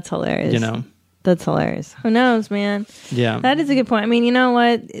 Oh, that's hilarious. That's hilarious. Who knows, man? Yeah. That is a good point. I mean, you know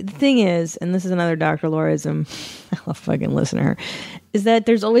what? The thing is, and this is another Dr. Laurism, I'll fucking listen to her, is that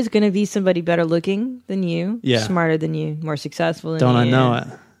there's always going to be somebody better looking than you, smarter than you, more successful than you. Don't I know it?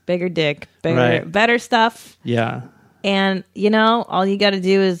 Bigger dick, better stuff. Yeah. And, all you got to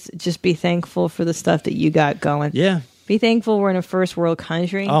do is just be thankful for the stuff that you got going. Yeah. Be thankful we're in a first world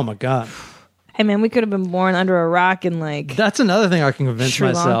country. Oh, my God. Hey, man, we could have been born under a rock in like... That's another thing I can convince Sri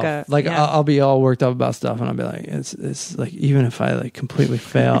myself. Lanka. Like, yeah. I'll be all worked up about stuff, and I'll be like, it's like, even if I like completely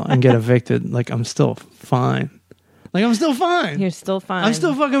fail and get evicted, like, I'm still fine. Like, I'm still fine. You're still fine. I'm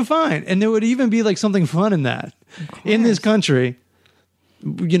still fucking fine. And there would even be like something fun in that. In this country,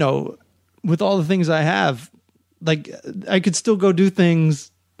 with all the things I have, like, I could still go do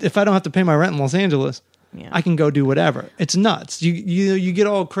things. If I don't have to pay my rent in Los Angeles, I can go do whatever. It's nuts. You get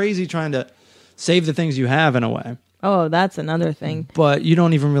all crazy trying to save the things you have in a way. Oh, that's another thing. But you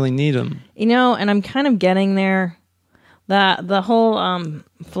don't even really need them. And I'm kind of getting there. The whole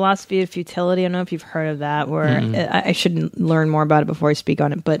philosophy of futility, I don't know if you've heard of that, where I should learn more about it before I speak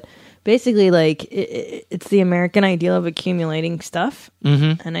on it. But basically, like, it's the American ideal of accumulating stuff.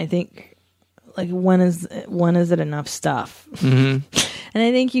 Mm-hmm. And I think, like, when is it enough stuff? Mm-hmm. And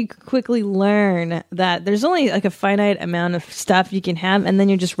I think you quickly learn that there's only like a finite amount of stuff you can have, and then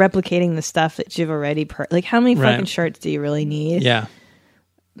you're just replicating the stuff that you've already like, how many fucking shirts do you really need? Yeah.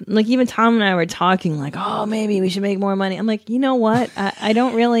 Like, even Tom and I were talking like, oh, maybe we should make more money. I'm like, you know what? I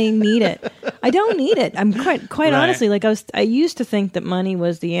don't really need it. I don't need it. I'm quite honestly, like, I used to think that money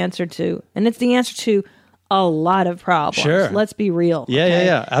was the answer to, and it's the answer to a lot of problems. Sure. Let's be real. Yeah, okay?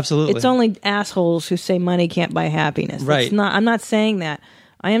 yeah, absolutely. It's only assholes who say money can't buy happiness. Right. I'm not saying that.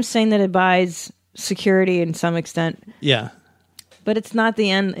 I am saying that it buys security in some extent. Yeah. But it's not the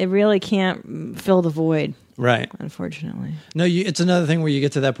end. It really can't fill the void. Right. Unfortunately. No, it's another thing where you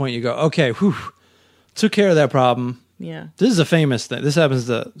get to that point, you go, okay, took care of that problem. Yeah. This is a famous thing. This happens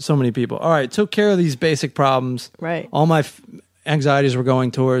to so many people. All right, took care of these basic problems. Right. All my anxieties were going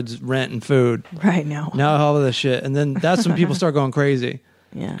towards rent and food. Right now. Now all of this shit. And then that's when people start going crazy.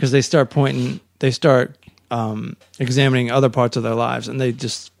 Yeah. Because they start examining other parts of their lives, and they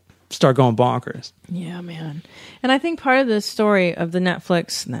just start going bonkers. Yeah, man. And I think part of the story of the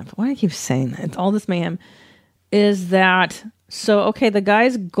Netflix, why do I keep saying that? It's all this mayhem, is that, the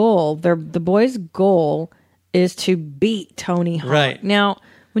guy's goal, the boy's goal is to beat Tony Hawk. Right. Now,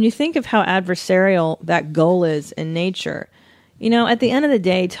 when you think of how adversarial that goal is in nature, at the end of the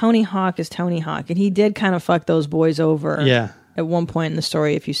day, Tony Hawk is Tony Hawk, and he did kind of fuck those boys over. Yeah. At one point in the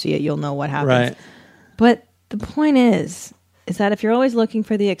story. If you see it, you'll know what happens. Right. But the point is that if you're always looking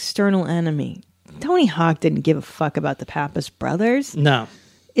for the external enemy, Tony Hawk didn't give a fuck about the Pappas brothers. No.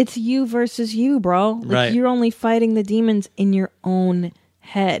 It's you versus you, bro. Like, right. You're only fighting the demons in your own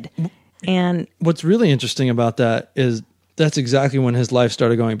head. And what's really interesting about that is that's exactly when his life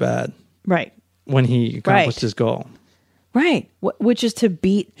started going bad. Right. When he accomplished his goal. Right. Which is to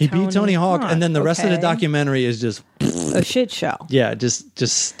beat Tony Hawk, and then the rest of the documentary is just a shit show. Yeah, just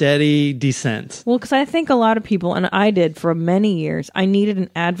steady descent. Well, because I think a lot of people, and I did for many years, I needed an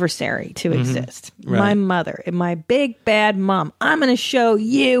adversary to exist. Right. My mother, and my big bad mom. I'm going to show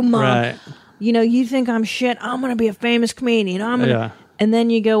you, mom. Right. You think I'm shit. I'm going to be a famous comedian. And then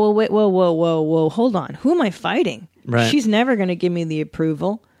you go, well, wait, whoa, hold on. Who am I fighting? Right. She's never going to give me the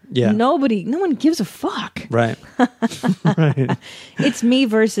approval. Yeah. No one gives a fuck. Right. Right. It's me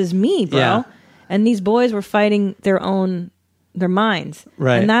versus me, bro. Yeah. And these boys were fighting their minds.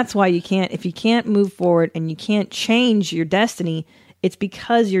 Right. And that's why if you can't move forward and you can't change your destiny, it's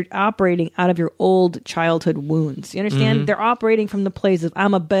because you're operating out of your old childhood wounds. You understand? Mm-hmm. They're operating from the place of,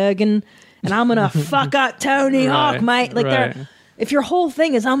 I'm a begging and I'm going to fuck up Tony Hawk, mate. Like, if your whole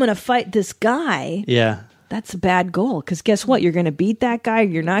thing is, I'm going to fight this guy. Yeah. That's a bad goal. Because guess what? You're going to beat that guy.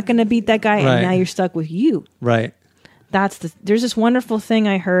 You're not going to beat that guy. And now you're stuck with you. Right. There's this wonderful thing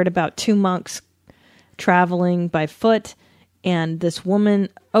I heard about two monks traveling by foot. And this woman,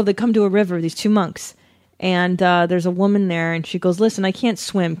 they come to a river, these two monks. And there's a woman there, and she goes, listen, I can't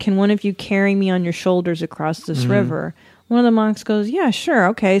swim. Can one of you carry me on your shoulders across this river? One of the monks goes, yeah, sure,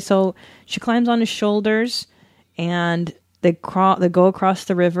 okay. So she climbs on his shoulders, and they go across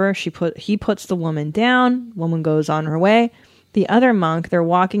the river. He puts the woman down. Woman goes on her way. The other monk, they're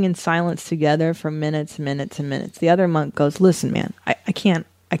walking in silence together for minutes and minutes and minutes. The other monk goes, listen, man, I can't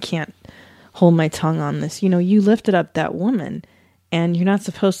hold my tongue on this. You lifted up that woman. And you're not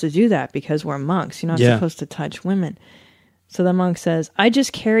supposed to do that because we're monks. You're not supposed to touch women. So the monk says, I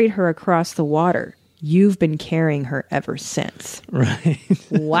just carried her across the water. You've been carrying her ever since. Right.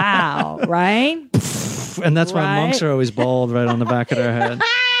 Wow. Right? And that's why monks are always bald right on the back of their head.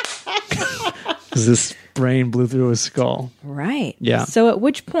 Because this brain blew through his skull. Right. Yeah. So at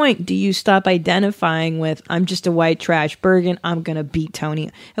which point do you stop identifying with, I'm just a white trash Bergen, I'm going to beat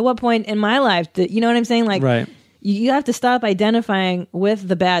Tony? At what point in my life, you know what I'm saying? Like, right. You have to stop identifying with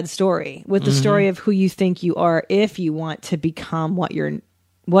the bad story, with the story of who you think you are, if you want to become what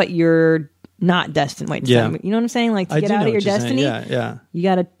you're not destined. Wait, you know what I'm saying? Like to get out of your destiny, you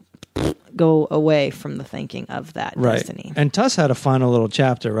got to go away from the thinking of that destiny. And Tuss had a final little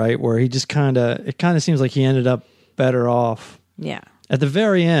chapter, right, where he just it kind of seems like he ended up better off. Yeah. At the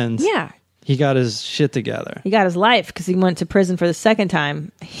very end. Yeah. He got his shit together. He got his life because he went to prison for the second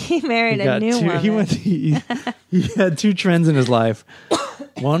time. He married a new woman. He had two trends in his life.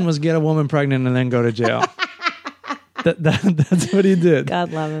 One was get a woman pregnant and then go to jail. That's what he did.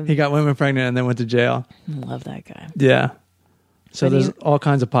 God love him. He got women pregnant and then went to jail. Love that guy. Yeah. So there's all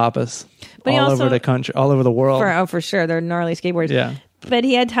kinds of Pappas all over the country, all over the world. For sure. They're gnarly skateboarders. Yeah. But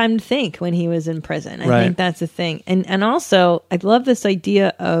he had time to think when he was in prison. I think that's the thing. And also, I love this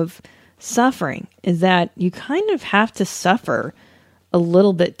idea of suffering, is that you kind of have to suffer a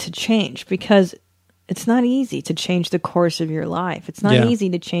little bit to change, because it's not easy to change the course of your life. It's not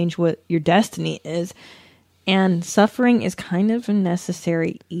easy to change what your destiny is. And suffering is kind of a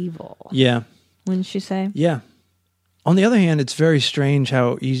necessary evil. Yeah. Wouldn't you say? Yeah. On the other hand, it's very strange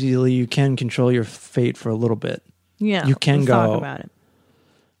how easily you can control your fate for a little bit. Yeah. You can talk about it.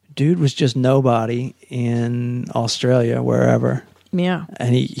 Dude was just nobody in Australia, wherever. Yeah.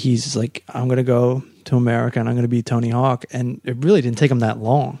 And he's like, I'm going to go to America and I'm going to be Tony Hawk. And it really didn't take him that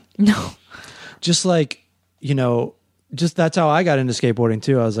long. No. Just like, just that's how I got into skateboarding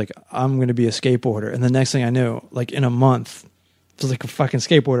too. I was like, I'm going to be a skateboarder. And the next thing I knew, like in a month, I was like a fucking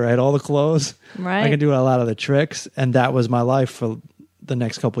skateboarder. I had all the clothes. Right. I could do a lot of the tricks. And that was my life for the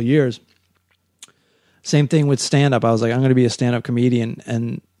next couple of years. Same thing with stand-up. I was like, I'm going to be a stand-up comedian.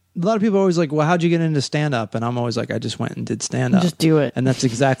 And a lot of people are always like, well, how'd you get into stand-up? And I'm always like, I just went and did stand-up. Just do it. And that's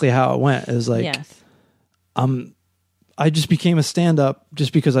exactly how it went. It was like, I just became a stand-up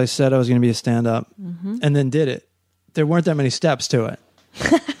just because I said I was going to be a stand-up and then did it. There weren't that many steps to it.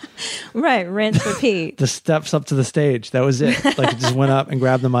 Right, rinse, repeat. The steps up to the stage. That was it. Like, it just went up and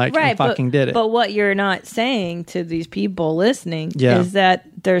grabbed the mic and fucking did it. But what you're not saying to these people listening is that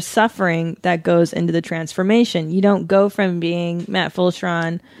there's suffering that goes into the transformation. You don't go from being Matt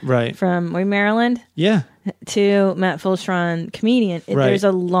Fulchron from Maryland to Matt Fulchron comedian. There's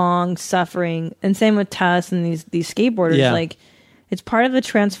a long suffering. And same with Tuss and these skateboarders. Yeah. Like, it's part of the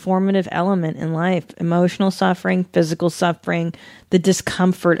transformative element in life. Emotional suffering, physical suffering, the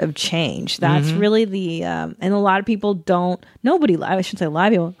discomfort of change. That's really the... and a lot of people don't... I shouldn't say a lot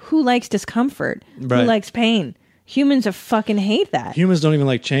of people. Who likes discomfort? Who likes pain? Humans fucking hate that. Humans don't even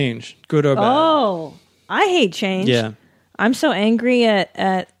like change. Good or bad. Oh, I hate change. Yeah. I'm so angry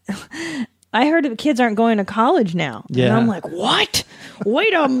at I heard that kids aren't going to college now. Yeah. And I'm like, what?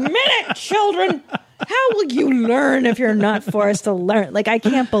 Wait a minute, children. How will you learn if you're not forced to learn? Like, I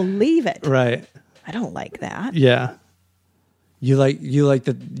can't believe it. Right. I don't like that. Yeah. You like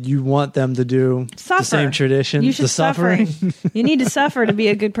that you want them to do the same tradition. You should suffering. You need to suffer to be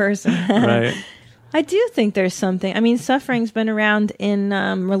a good person. Right. I do think there's something. I mean, suffering's been around in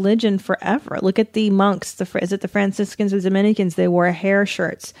religion forever. Look at the monks. Is it the Franciscans or Dominicans? They wore hair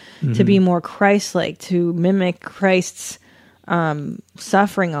shirts to be more Christ-like, to mimic Christ's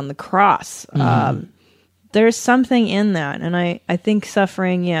suffering on the cross. there's something in that, and I think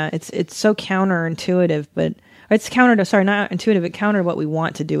suffering, it's so counterintuitive, but it's not intuitive, but counter to what we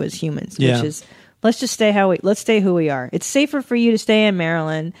want to do as humans, which is let's just let's stay who we are. It's safer for you to stay in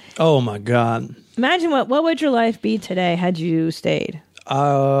Maryland. Oh my God! Imagine what would your life be today had you stayed?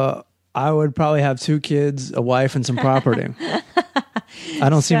 I would probably have 2 kids, a wife, and some property. I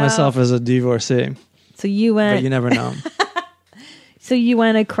don't see myself as a divorcee. So you went, but you never know. So you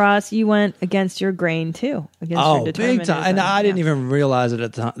went against your grain too. Against your determinism. Big time. And I didn't even realize it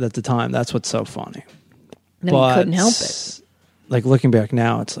at the time. That's what's so funny. No, you couldn't help it. Like looking back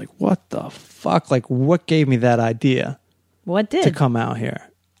now, it's like, what the fuck? Like, what gave me that idea? What did? To come out here?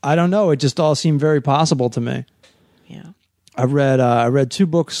 I don't know. It just all seemed very possible to me. Yeah. I read 2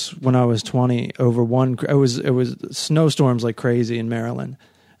 books when I was 20 over one. It was snowstorms like crazy in Maryland.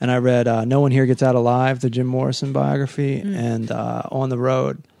 And I read No One Here Gets Out Alive, the Jim Morrison biography, and On the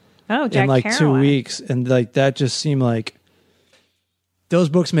Road. Oh, Jack in like Kerouac. 2 weeks. And like that just seemed like those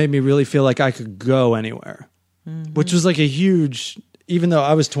books made me really feel like I could go anywhere. Which was like a huge, even though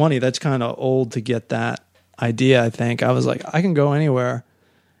I was 20, that's kind of old to get that idea, I think. I was like, I can go anywhere.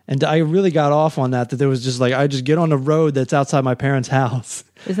 And I really got off on that there was just like, I just get on the road that's outside my parents' house.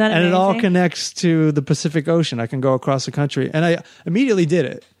 Is that amazing? And it all connects to the Pacific Ocean. I can go across the country. And I immediately did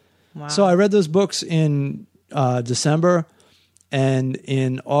it. Wow. So I read those books in December. And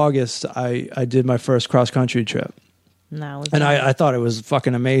in August, I did my first cross-country trip. And I thought it was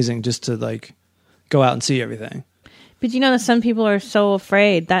fucking amazing just to like go out and see everything. But you know that some people are so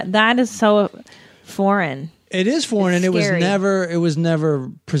afraid. That is so foreign. It is foreign, and it was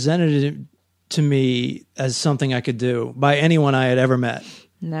never presented to me as something I could do by anyone I had ever met.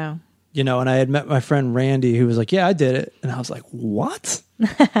 No. You know, and I had met my friend Randy, who was like, yeah, I did it. And I was like, what?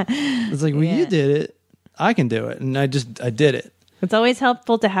 I was like, well, you did it. I can do it. And I did it. It's always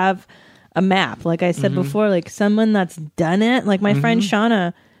helpful to have a map. Like I said before, like someone that's done it. Like my friend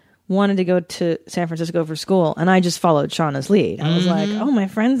Shauna wanted to go to San Francisco for school, and I just followed Shauna's lead. I was like, oh, my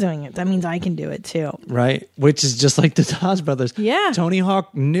friend's doing it. That means I can do it too. Right. Which is just like the Tas brothers. Yeah. Tony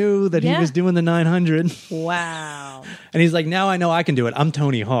Hawk knew that he was doing the 900. Wow. And he's like, now I know I can do it. I'm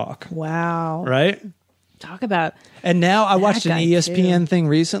Tony Hawk. Wow. Right? Talk about. And now I watched an ESPN thing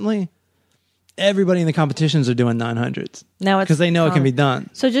recently. Everybody in the competitions are doing 900s. Now it's because they know it can be done.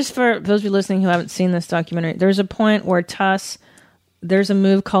 So just for those of you listening who haven't seen this documentary, there's a point where there's a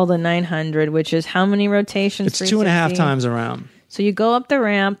move called the 900, which is how many rotations? It's 2.5 times around. So you go up the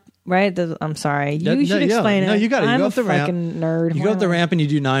ramp, right? I'm sorry. You should explain it. No, you got it. You go up the ramp. I'm a fucking nerd. You go up the ramp and you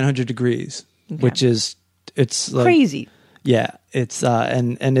do 900 degrees, which is, it's like, crazy. Yeah. It's,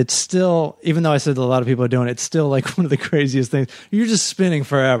 and it's still, even though I said a lot of people are doing it, it's still like one of the craziest things. You're just spinning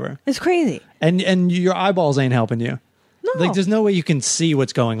forever. It's crazy. And your eyeballs ain't helping you. No. Like there's no way you can see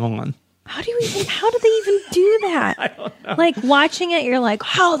what's going on. How do they even do that? I don't know. Like watching it, you're like,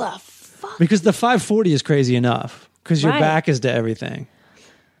 how the fuck? Because the 540 is crazy enough because your back is to everything.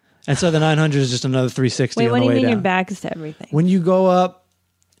 And so the 900 is just another 360 on the way down. What do you mean your back is to everything? When you go up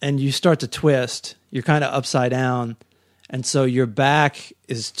and you start to twist, you're kind of upside down. And so your back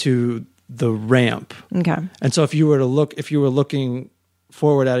is to the ramp. Okay. And so if you were looking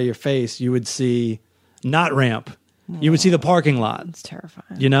forward out of your face, you would see not ramp. You would see the parking lot. It's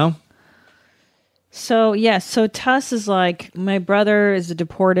terrifying. You know? So, so Tas is like, my brother is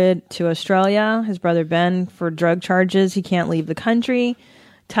deported to Australia, his brother Ben, for drug charges. He can't leave the country.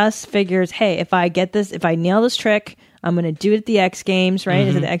 Tas figures, hey, if I nail this trick, I'm going to do it at the X Games, right?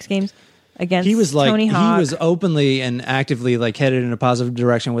 Is it the X Games? Against Tony Hawk. He was openly and actively like headed in a positive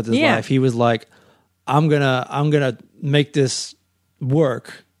direction with his life. He was like, I'm gonna make this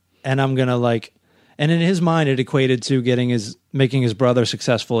work, and I'm gonna like, and in his mind it equated to making his brother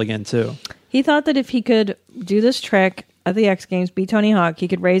successful again too. He thought that if he could do this trick at the X Games, beat Tony Hawk, he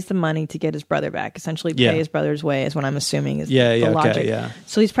could raise the money to get his brother back, essentially pay his brother's way, is what I'm assuming is the logic. Okay, yeah.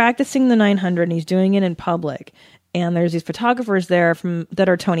 So he's practicing the 900 and he's doing it in public. And there's these photographers there that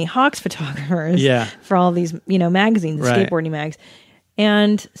are Tony Hawk's photographers for all these, magazines, skateboarding mags.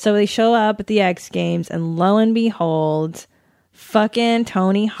 And so they show up at the X Games, and lo and behold, fucking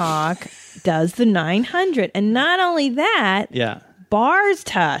Tony Hawk does the 900. And not only that, bars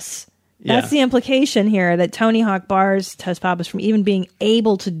Tas. That's the implication here, that Tony Hawk bars Tas Pappas from even being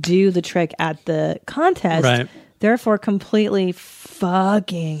able to do the trick at the contest, therefore completely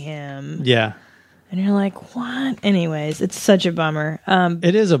fucking him. Yeah. And you're like, what? Anyways, it's such a bummer.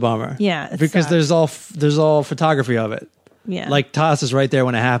 It is a bummer. Yeah. Because there's all photography of it. Yeah. Like Tas is right there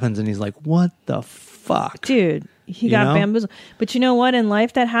when it happens and he's like, what the fuck? Dude, he got bamboozled. But you know what? In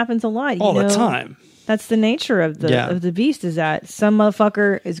life, that happens a lot. All the time. That's the nature of the beast, is that some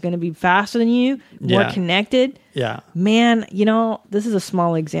motherfucker is going to be faster than you, more connected. Yeah. Man, this is a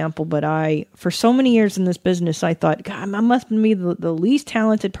small example, but for so many years in this business, I thought, God, I must be the least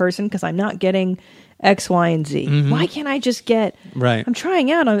talented person because I'm not getting X, Y, and Z. Mm-hmm. Why can't I just get... Right. I'm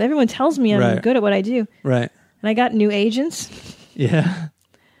trying out. Everyone tells me I'm good at what I do. Right. And I got new agents. Yeah.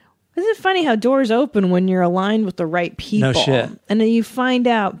 Isn't it funny how doors open when you're aligned with the right people? No shit. And then you find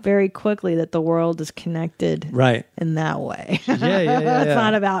out very quickly that the world is connected in that way. Yeah. It's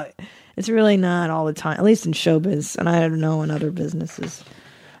not about... It's really not all the time, at least in showbiz, and I don't know in other businesses.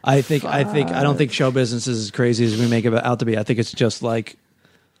 I don't think show business is as crazy as we make it out to be. I think it's just like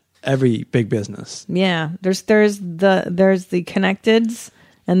every big business. Yeah. There's the connecteds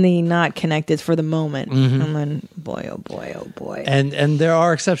and the not connected for the moment. Mm-hmm. And then, boy, oh boy, oh boy. And there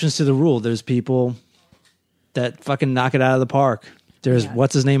are exceptions to the rule. There's people that fucking knock it out of the park. There's,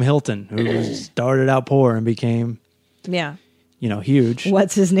 what's his name, Hilton, who started out poor and became, huge.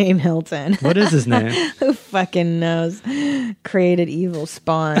 What's his name, Hilton? What is his name? Who fucking knows? Created evil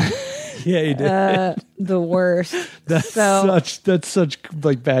spawn. Yeah, he did. The worst. That's such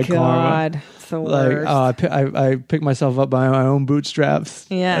like bad karma. God, it's the worst. I picked myself up by my own bootstraps.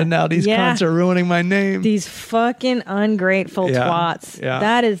 Yeah, and now these cunts are ruining my name. These fucking ungrateful twats. Yeah.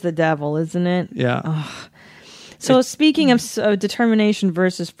 That is the devil, isn't it? Yeah. Ugh. So speaking of determination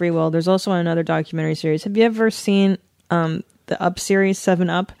versus free will, there's also another documentary series. Have you ever seen the Up series, 7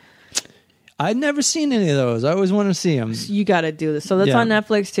 Up? I'd never seen any of those. I always want to see them. You got to do this. So that's on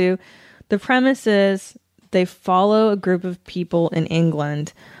Netflix too. The premise is they follow a group of people in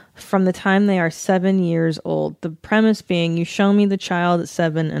England from the time they are 7 years old. The premise being, you show me the child at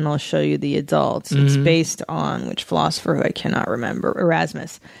 7 and I'll show you the adults. Mm-hmm. It's based on which philosopher who I cannot remember,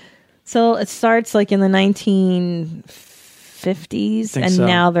 Erasmus. So it starts like in the 1950s and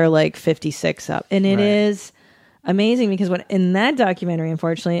now they're like 56 up. And it is amazing because in that documentary,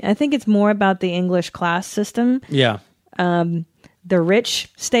 unfortunately, I think it's more about the English class system. Yeah. The rich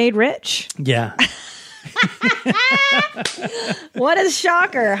stayed rich. Yeah. What a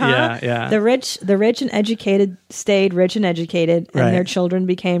shocker, huh? Yeah. The rich and educated stayed rich and educated, and their children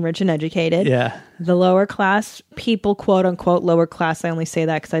became rich and educated. Yeah. The lower class people, quote unquote, lower class. I only say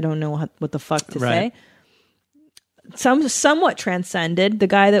that because I don't know what the fuck to say. Somewhat transcended. The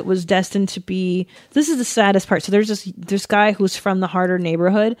guy that was destined to be... This is the saddest part. So there's this guy who's from the harder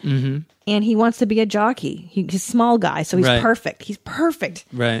neighborhood, and he wants to be a jockey. He's a small guy, so he's perfect. He's perfect.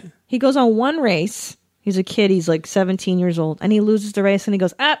 Right. He goes on one race. He's a kid. He's like 17 years old, and he loses the race, and he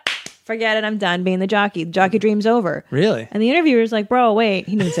goes, forget it. I'm done being the jockey. The jockey dream's over. Really? And the interviewer's like, bro, wait.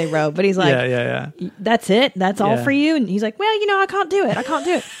 He didn't say bro, but he's like, yeah. That's it? That's all for you? And he's like, well, I can't do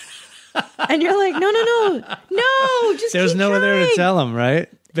it. And you're like, no, just there's keep no one there to tell him, right?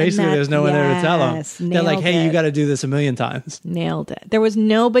 Basically, there's no one there to tell him. They're like, hey, you got to do this 1,000,000 times. Nailed it. There was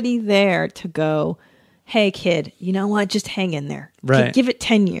nobody there to go, hey, kid, you know what? Just hang in there. Right. Give it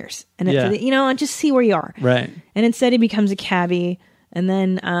 10 years. And, and just see where you are. Right. And instead he becomes a cabbie and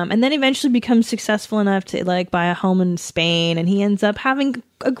then eventually becomes successful enough to like buy a home in Spain. And he ends up having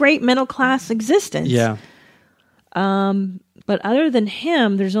a great middle class existence. Yeah. But other than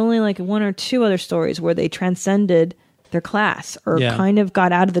him, there's only like 1 or 2 other stories where they transcended their class or kind of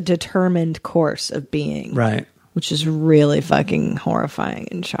got out of the determined course of being. Right. Which is really fucking horrifying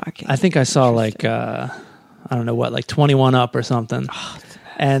and shocking. I think I saw like, I don't know what, like 21 Up or something. Oh,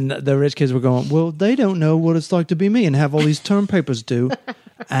 and the rich kids were going, well, they don't know what it's like to be me and have all these term papers due.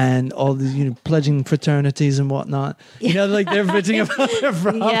 And all these, pledging fraternities and whatnot. Like they're bitching about their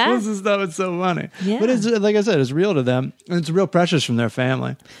problems and stuff. It's so funny. Yeah. But it's, like I said, it's real to them. And it's real precious from their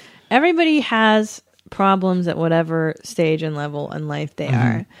family. Everybody has problems at whatever stage and level in life they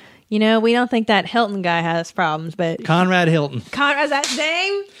are. We don't think that Hilton guy has problems, but... Conrad Hilton. Is that his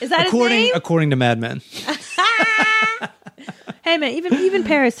name? Is that his name? According to Mad Men. Hey, man, even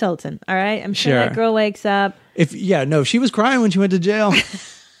Paris Hilton, all right? I'm sure that girl wakes up. She was crying when she went to jail.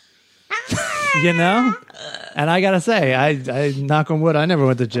 And I gotta say, I knock on wood, I never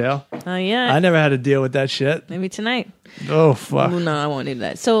went to jail. Oh yeah, I never had to deal with that shit. Maybe tonight. Oh fuck. No, I won't do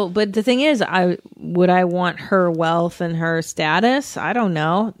that. So, but the thing is, I want her wealth and her status. I don't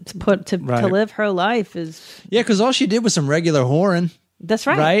know to live her life is because all she did was some regular whoring. That's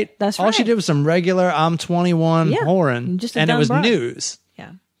right. Right. That's right. All she did was some regular I'm 21 whoring, and it was news.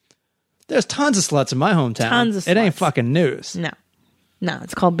 Yeah. There's tons of sluts in my hometown. Tons of sluts. It ain't fucking news. No,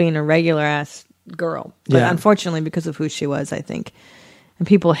 it's called being a regular ass girl. But unfortunately, because of who she was, I think. And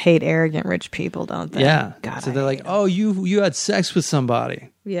people hate arrogant rich people, don't they? Yeah. God, so they're like, oh, you had sex with somebody.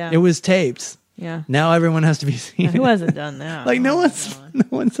 Yeah. It was taped. Yeah. Now everyone has to be seen. Who hasn't done that? Like no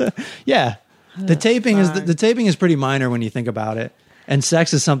one's. Yeah. The taping is pretty minor when you think about it, and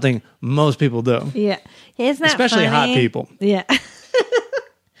sex is something most people do. Yeah, isn't that especially funny? Hot people? Yeah,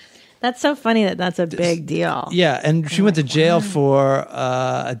 that's so funny that's a big deal. Yeah, and she went to jail for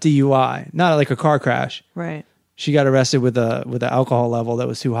a DUI, not like a car crash. Right. She got arrested with an alcohol level that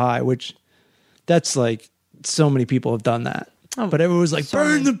was too high, which that's like so many people have done that. Oh, but everyone was like,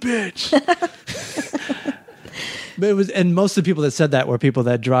 burn the bitch. But it was, and most of the people that said that were people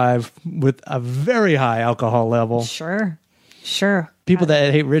that drive with a very high alcohol level. Sure. People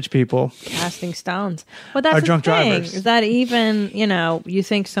that hate rich people. Casting stones. Well, that's are the drunk thing. drivers. Is that even, you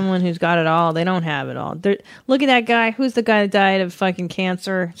think someone who's got it all, they don't have it all. Look at that guy. Who's the guy that died of fucking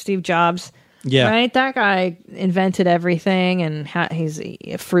cancer? Steve Jobs. Yeah. Right? That guy invented everything, and he's a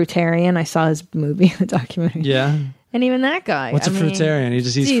fruitarian. I saw his movie, the documentary. Yeah. And even that guy. What's a fruitarian? He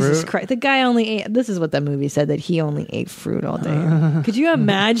just eats Jesus fruit? Christ. The guy only ate, this is what that movie said, that he only ate fruit all day. Could you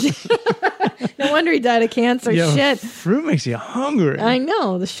imagine? No wonder he died of cancer. Yo, Shit. Fruit makes you hungry. I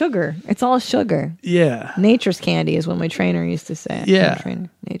know. The sugar. It's all sugar. Yeah. Nature's candy is what my trainer used to say. Yeah.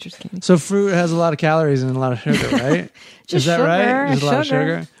 Nature's candy. So fruit has a lot of calories and a lot of sugar, right? Just is that sugar, right? There's a lot of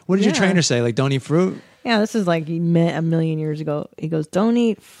sugar. sugar. What did your trainer say? Like, don't eat fruit? Yeah, this is like a million years ago. He goes, don't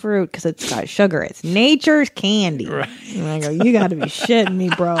eat fruit because it's got sugar. It's nature's candy. Right. And I go, you got to be shitting me,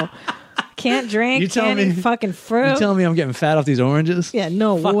 bro. Can't drink, can't eat fucking fruit. You telling me I'm getting fat off these oranges? Yeah,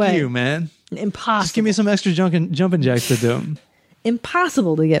 no Fuck way. Fuck you, man. Impossible. Just give me some extra jumping jacks to do.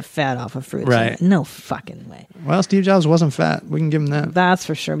 Impossible to get fat off of fruit. Right. No fucking way. Well, Steve Jobs wasn't fat. We can give him that. That's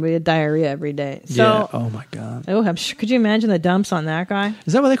for sure. But he had diarrhea every day. So, yeah. Oh, my God. Oh, could you imagine the dumps on that guy?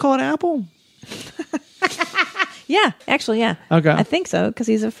 Is that what they call an apple? Yeah, actually, yeah. Okay. I think so, because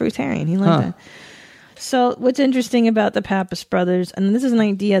he's a fruitarian. He liked that. So what's interesting about the Pappas brothers, and this is an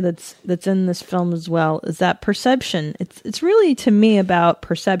idea that's in this film as well, is that perception. It's really, to me, about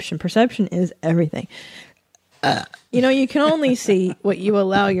perception. Perception is everything. You can only see what you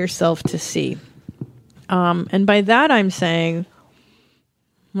allow yourself to see. And by that I'm saying,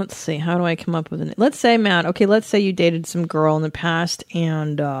 let's see, how do I come up with it? Let's say, Matt, let's say you dated some girl in the past,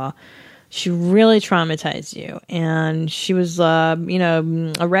 and she really traumatized you, and she was, a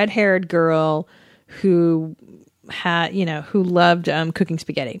red-haired girl who who loved cooking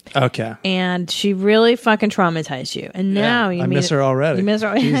spaghetti. Okay. And she really fucking traumatized you. And now I miss her already. You miss her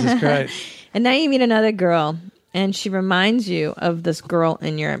already. Jesus Christ. And now you meet another girl, and she reminds you of this girl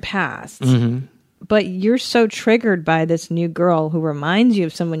in your past. Mm-hmm. But you're so triggered by this new girl who reminds you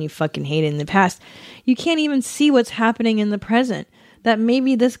of someone you fucking hated in the past, you can't even see what's happening in the present. That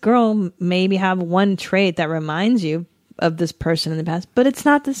maybe this girl maybe have one trait that reminds you of this person in the past, but it's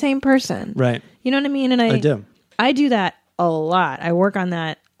not the same person. Right. You know what I mean? And I do. I do that a lot. I work on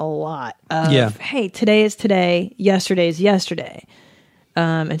that a lot. Hey, today is today. Yesterday is yesterday.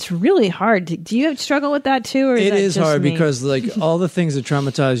 It's really hard. Do you struggle with that too? Or it is just hard me? because all the things that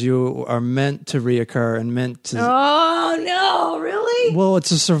traumatize you are meant to reoccur and meant to. Oh no! Really? Well,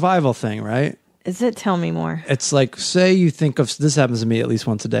 it's a survival thing, right? Is it? Tell me more. It's like, say you think of, this happens to me at least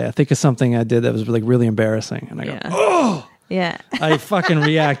once a day. I think of something I did that was like really embarrassing, and I go, oh, yeah. I fucking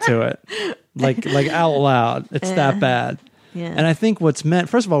react to it, like out loud. It's that bad. Yeah. And I think what's meant,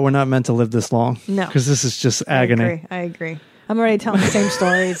 first of all, we're not meant to live this long. No, because this is just agony. I agree. I'm already telling the same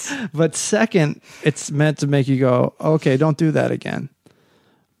stories. But second, it's meant to make you go, okay, don't do that again.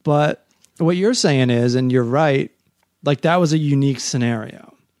 But what you're saying is, and you're right, like that was a unique scenario.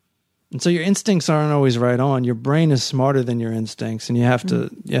 And so your instincts aren't always right on. Your brain is smarter than your instincts, and you have to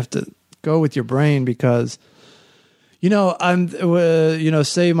go with your brain because,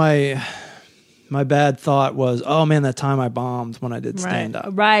 say my bad thought was, oh man, that time I bombed when I did stand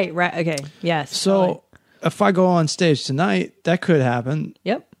up. Right. Okay. Yes. So if I go on stage tonight, that could happen.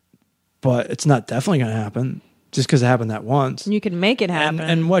 Yep. But it's not definitely going to happen just because it happened that once. You can make it happen.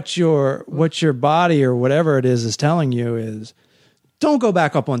 And what your body or whatever it is telling you is, don't go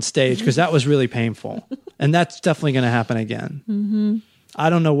back up on stage because that was really painful. And that's definitely going to happen again. Mm-hmm.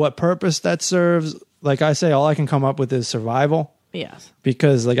 I don't know what purpose that serves. Like I say, all I can come up with is survival. Yes.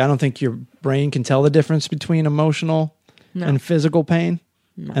 Because I don't think your brain can tell the difference between emotional and physical pain.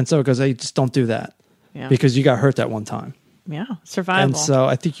 No. And so because they just don't do that. Yeah. Because you got hurt that one time. Yeah. Survival. And so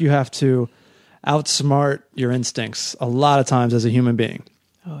I think you have to outsmart your instincts a lot of times as a human being.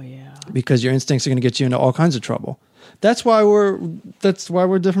 Oh yeah. Because your instincts are going to get you into all kinds of trouble. That's why we're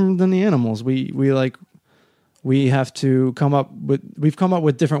different than the animals. We've come up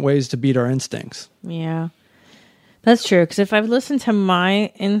with different ways to beat our instincts. Yeah. That's true. Because if I've listened to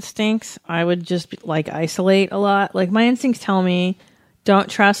my instincts, I would just isolate a lot. Like my instincts tell me, don't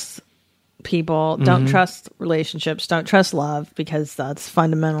trust people, don't trust relationships, don't trust love, because that's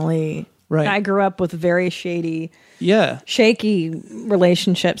fundamentally Right. I grew up with very shaky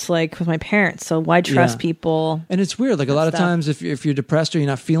relationships, like with my parents. So why trust people? And it's weird. Like a lot of times, if you're depressed or you're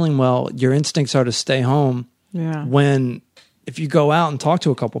not feeling well, your instincts are to stay home. Yeah. When if you go out and talk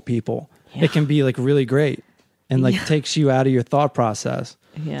to a couple people, it can be like really great and like takes you out of your thought process.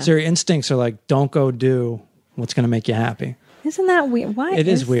 Yeah. So your instincts are like, don't go do what's going to make you happy. Isn't that weird? Why it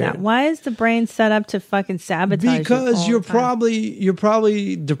is weird. That? Why is the brain set up to fucking sabotage? Because you're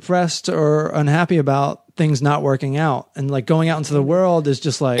probably depressed or unhappy about things not working out, and like going out into the world is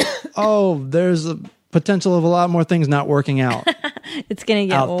just like, oh, there's a potential of a lot more things not working out. It's gonna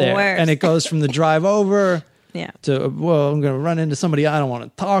get out there, worse. and it goes from the drive over. To I'm going to run into somebody I don't want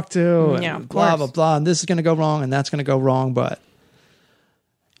to talk to, and blah blah blah. And this is going to go wrong, and that's going to go wrong. But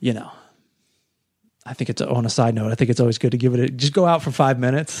I think it's on a side note. I think it's always good to give it just go out for 5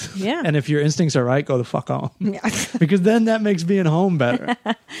 minutes. Yeah. And if your instincts are right, go the fuck home. Yeah. Because then that makes being home better.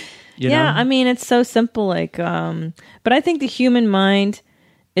 You know? I mean, it's so simple. Like, but I think the human mind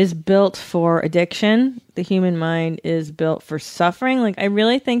is built for addiction. The human mind is built for suffering. Like, I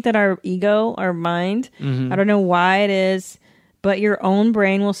really think that our ego, our mind, I don't know why it is, but your own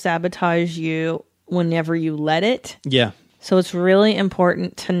brain will sabotage you whenever you let it. Yeah. So it's really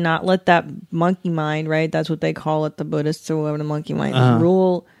important to not let that monkey mind, right? That's what they call it, the Buddhists or whatever, the monkey mind,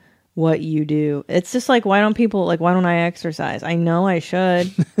 rule what you do. It's just like, why don't I exercise? I know I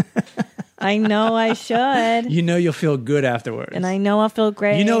should. I know I should. You know you'll feel good afterwards. And I know I'll feel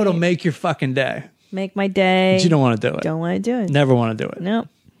great. You know it'll make your fucking day. Make my day. But you don't want to do it. Don't want to do it. Never want to do it. No.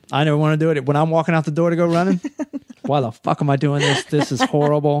 I never want to do it. When I'm walking out the door to go running, why the fuck am I doing this? This is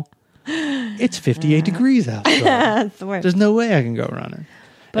horrible. It's 58 degrees outside. There's no way I can go running.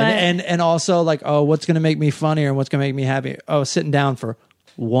 But, and also like, oh, what's going to make me funnier and what's going to make me happy? Oh, sitting down for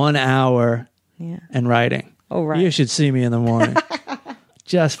 1 hour and writing. Oh, right. You should see me in the morning.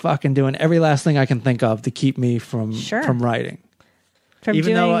 Just fucking doing every last thing I can think of to keep me from writing.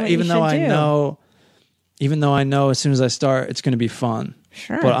 Even though I know as soon as I start, it's going to be fun.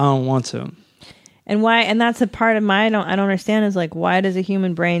 Sure. But I don't want to. And why? And that's a part of I don't understand is like, why does a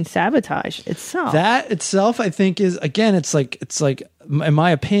human brain sabotage itself? That itself, I think, is again, it's like in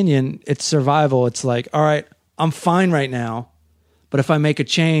my opinion, it's survival. It's like, all right, I'm fine right now, but if I make a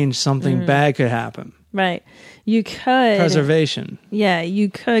change, something bad could happen. Right. You could preservation. Yeah, you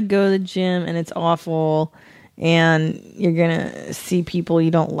could go to the gym and it's awful, and you're gonna see people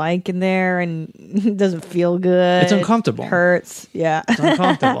you don't like in there, and it doesn't feel good. It's uncomfortable. It hurts. Yeah, it's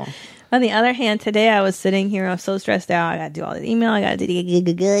uncomfortable. On the other hand, today I was sitting here, I was so stressed out. I got to do all the email. I got to do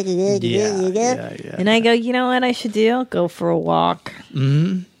and I go, you know what I should do? Go for a walk.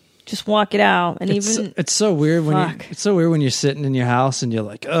 Mm-hmm. Just walk it out. And it's so weird when you're sitting in your house and you're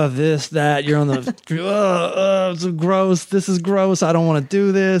like, oh, this, that. You're on the it's gross. This is gross. I don't want to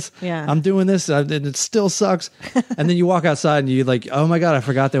do this. Yeah, I'm doing this, and it still sucks. And then you walk outside and you're like, oh my god, I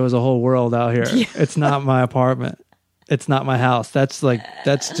forgot there was a whole world out here. Yeah. It's not my apartment. It's not my house. That's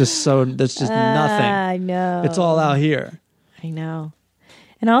just nothing. I know. It's all out here. I know.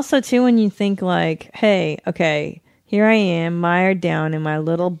 And also, too, when you think like, hey, okay, here I am, mired down in my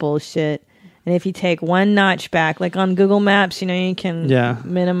little bullshit. And if you take one notch back, like on Google Maps, you can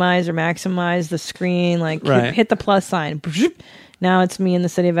minimize or maximize the screen, like hit the plus sign. Now it's me in the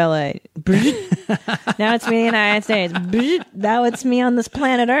city of LA. Now it's me in the United States. Now it's me on this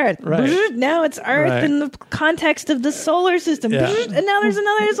planet Earth. Right. Now it's Earth in the context of the solar system. Yeah. And now there's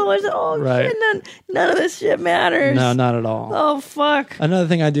another solar system. Oh, shit, none of this shit matters. No, not at all. Oh, fuck. Another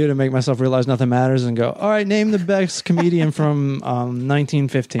thing I do to make myself realize nothing matters and go, all right, name the best comedian from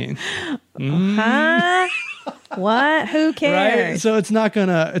 1915. Huh? What? Who cares? Right? So it's not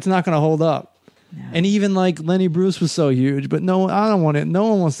gonna hold up. No. And even like Lenny Bruce was so huge, but no one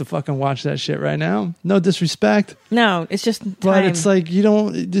wants to fucking watch that shit right now. No disrespect. No, it's just time. But it's like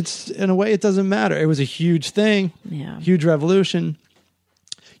it's in a way it doesn't matter. It was a huge thing. Yeah. Huge revolution.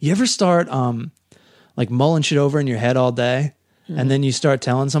 You ever start like mulling shit over in your head all day and then you start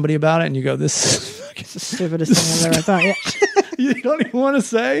telling somebody about it and you go, this is the stupidest thing I've ever thought. Yeah. You don't even want to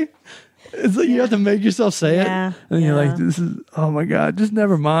say? It's like you have to make yourself say it. And then you're like, this is, oh my God, just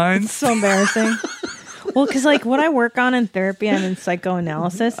never mind. It's so embarrassing. Well, because like what I work on in therapy and in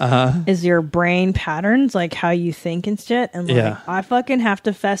psychoanalysis is your brain patterns, like how you think and shit. And like, I fucking have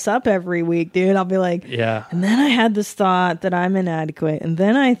to fess up every week, dude. I'll be like, and then I had this thought that I'm inadequate. And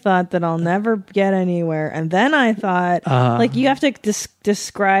then I thought that I'll never get anywhere. And then I thought, like you have to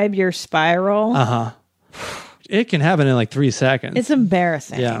describe your spiral. It can happen in like 3 seconds. It's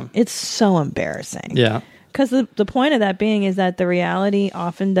embarrassing. Yeah. It's so embarrassing. Yeah. Because the point of that being is that the reality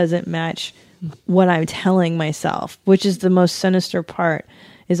often doesn't match what I'm telling myself, which is the most sinister part,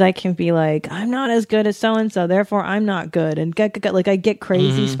 is I can be like, I'm not as good as so-and-so, therefore I'm not good. And like I get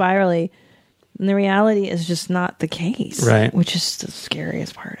crazy spirally. And the reality is just not the case. Right. Which is the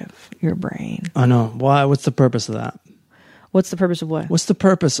scariest part of your brain. I know. Why? What's the purpose of that? What's the purpose of what? What's the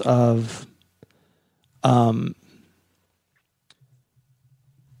purpose of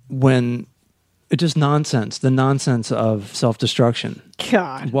when it's just nonsense, the nonsense of self-destruction?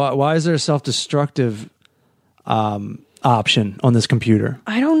 God. Why is there a self-destructive option on this computer?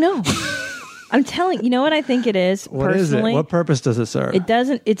 I don't know. I'm telling you know what I think it is. What personally? Is it? What purpose does it serve?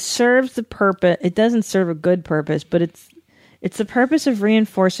 It serves the purpose. It doesn't serve a good purpose, but it's the purpose of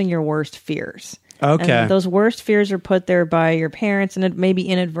reinforcing your worst fears. Okay. And those worst fears are put there by your parents and maybe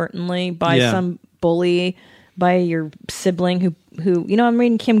inadvertently by some bully, by your sibling who I'm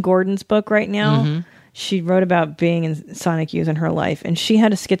reading Kim Gordon's book right now. Mm-hmm. She wrote about being in Sonic Youth in her life, and she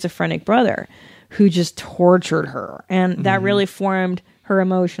had a schizophrenic brother who just tortured her, and that really formed her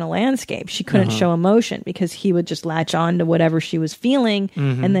emotional landscape. She couldn't show emotion because he would just latch on to whatever she was feeling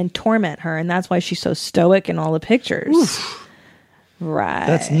and then torment her, and that's why she's so stoic in all the pictures. Oof. Right.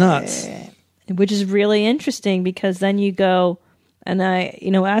 That's nuts. Which is really interesting because then you go, and I,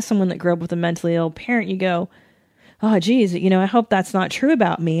 as someone that grew up with a mentally ill parent, you go, oh, geez, I hope that's not true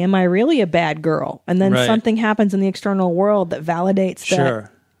about me. Am I really a bad girl? And then something happens in the external world that validates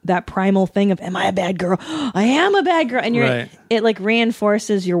that primal thing of, am I a bad girl? I am a bad girl. And it like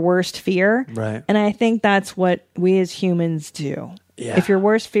reinforces your worst fear. Right. And I think that's what we as humans do. Yeah. If your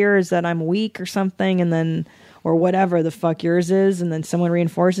worst fear is that I'm weak or something, and then, or whatever the fuck yours is, and then someone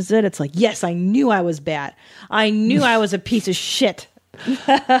reinforces it, it's like, yes, I knew I was bad. I knew I was a piece of shit.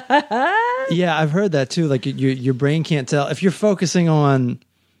 Yeah, I've heard that too. Like your brain can't tell if you're focusing on,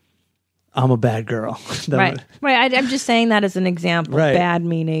 I'm a bad girl. Right. I'm just saying that as an example. Right. Bad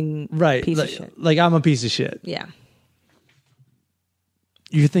meaning piece of shit. Like I'm a piece of shit. Yeah.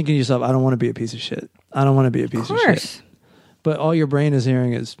 You're thinking to yourself, I don't want to be a piece of shit. I don't want to be a piece of shit. But all your brain is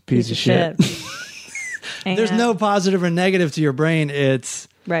hearing is piece of shit. There's no positive or negative to your brain. It's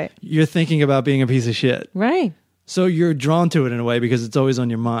you're thinking about being a piece of shit. Right. So you're drawn to it in a way because it's always on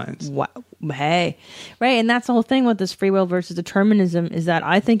your minds. Wow. Hey. Right. And that's the whole thing with this free will versus determinism is that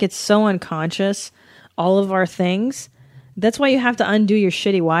I think it's so unconscious, all of our things. That's why you have to undo your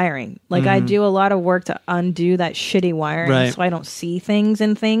shitty wiring. Like I do a lot of work to undo that shitty wiring so I don't see things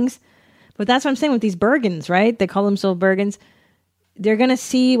and things. But that's what I'm saying with these Bergens, right? They call themselves Bergens. They're going to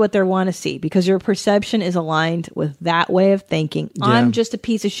see what they want to see because your perception is aligned with that way of thinking. Yeah. I'm just a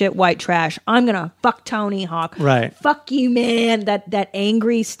piece of shit white trash. I'm going to fuck Tony Hawk. Right. Fuck you, man. That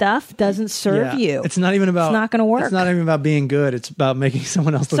angry stuff doesn't serve you. It's not even about... It's not going to work. It's not even about being good. It's about making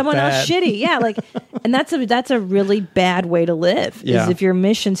someone else look bad. Else shitty. Yeah. Like, and that's a really bad way to live. Yeah. Is if your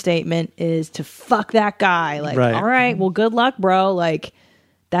mission statement is to fuck that guy. Like, all right, well, good luck, bro. Like,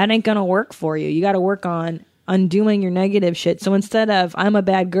 that ain't going to work for you. You got to work on undoing your negative shit. So instead of I'm a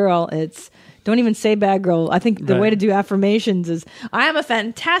bad girl, it's don't even say bad girl. I think the way to do affirmations is I am a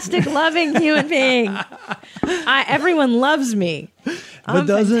fantastic, loving human being. Everyone loves me. I'm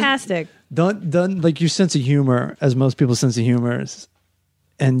fantastic. Don't like your sense of humor, as most people's sense of humor is,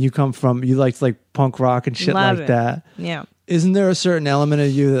 and you come from you like punk rock and shit like that. Yeah. Isn't there a certain element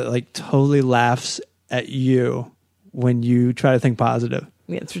of you that like totally laughs at you when you try to think positive?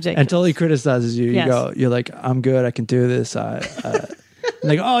 Yeah, it's ridiculous. And totally criticizes you. You're like, I'm good. I can do this.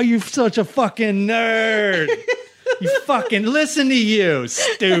 Like, oh, you're such a fucking nerd. You fucking listen to you,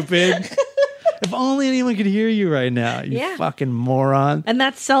 stupid. If only anyone could hear you right now, you fucking moron. And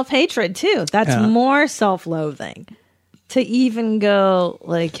that's self-hatred too. That's more self-loathing. To even go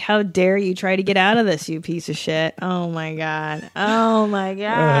like, how dare you try to get out of this, you piece of shit. Oh my God. Oh my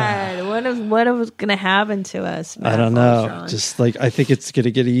God. What is going to happen to us? I don't know. Just like, I think it's going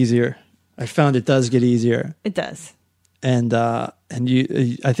to get easier. I found it does get easier. It does. And I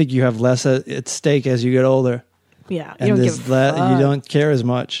think you have less at stake as you get older. Yeah. And you don't care as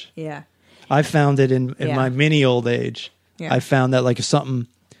much. Yeah. I found it in my mini old age. Yeah. I found that like if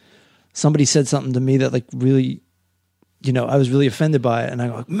somebody said something to me that like really, I was really offended by it, and I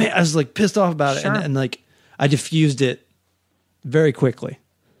go, man, I was like pissed off about it, and like I diffused it very quickly,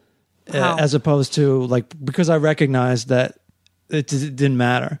 as opposed to like because I recognized that it didn't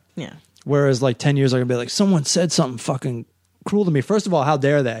matter. Yeah. Whereas like 10 years, I'm gonna be like, someone said something fucking cruel to me. First of all, how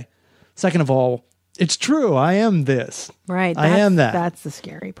dare they? Second of all, it's true. I am this. Right. I am that. That's the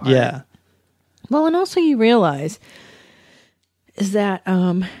scary part. Yeah. Well, and also you realize is that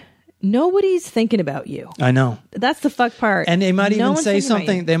nobody's thinking about you. I know. That's the fuck part. And they might even say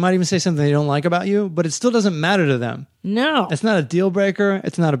something. They might even say something they don't like about you, but it still doesn't matter to them. No. It's not a deal breaker.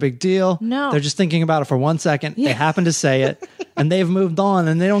 It's not a big deal. No. They're just thinking about it for 1 second. Yeah. They happen to say it, and they've moved on,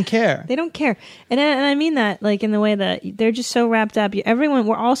 and they don't care. They don't care. And I mean that like in the way that they're just so wrapped up.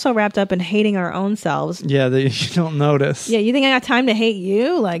 We're all so wrapped up in hating our own selves. Yeah, you don't notice. Yeah, you think I got time to hate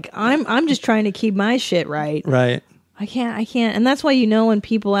you? Like, I'm just trying to keep my shit right. Right. I can't. And that's why when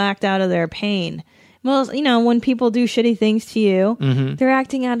people act out of their pain. Well, when people do shitty things to you, they're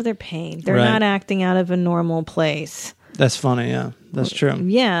acting out of their pain. They're not acting out of a normal place. That's funny, yeah. That's true.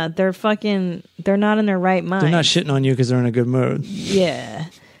 Yeah, they're not in their right mind. They're not shitting on you because they're in a good mood. Yeah.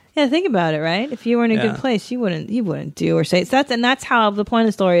 Yeah, think about it, right? If you were in a good place, you wouldn't do or say. So that's how the point of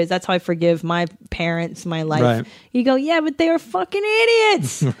the story is. That's how I forgive my parents, my life. Right. You go, yeah, but they were fucking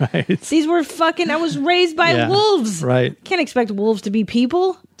idiots. Right. These were I was raised by wolves. Right. Can't expect wolves to be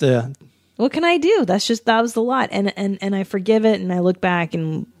people. Yeah. What can I do? That was the lot. And I forgive it and I look back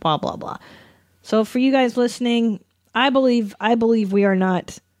and blah, blah, blah. So for you guys listening, I believe we are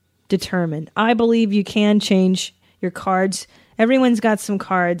not determined. I believe you can change your cards. Everyone's got some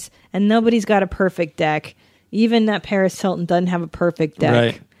cards, and nobody's got a perfect deck. Even that Paris Hilton doesn't have a perfect deck.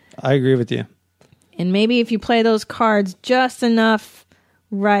 Right. I agree with you. And maybe if you play those cards just enough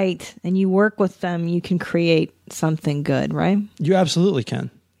right, and you work with them, you can create something good, right? You absolutely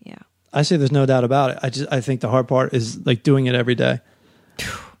can. Yeah. I say there's no doubt about it. I think the hard part is like doing it every day.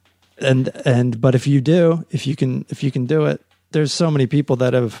 But if you can do it, there's so many people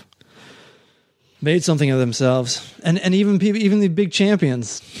that have made something of themselves, and even the big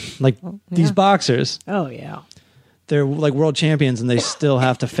champions, like these boxers. Oh yeah, they're like world champions, and they still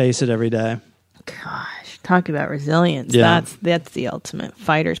have to face it every day. Gosh, talk about resilience. Yeah. That's the ultimate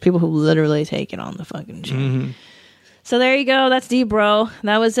fighters. People who literally take it on the fucking chin. So there you go. That's deep, bro.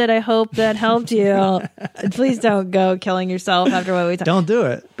 That was it. I hope that helped you. Please don't go killing yourself after what we talked. Don't do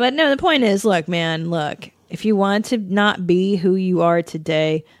it. But no, the point is, look, if you want to not be who you are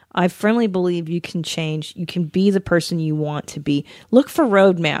today, I firmly believe you can change. You can be the person you want to be. Look for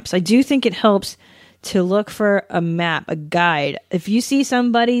roadmaps. I do think it helps to look for a map, a guide. If you see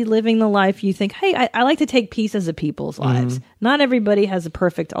somebody living the life you think, hey, I like to take pieces of people's lives. Not everybody has a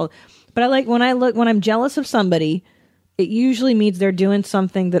perfect, but I like when I'm jealous of somebody, it usually means they're doing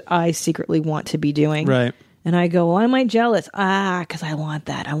something that I secretly want to be doing. Right. And I go, why am I jealous? Because I want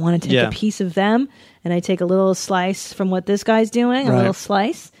that. I want to take a piece of them, and I take a little slice from what this guy's doing, a little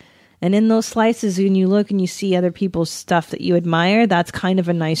slice. And in those slices, when you look and you see other people's stuff that you admire, that's kind of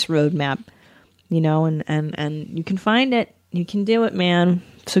a nice roadmap, and you can find it. You can do it, man.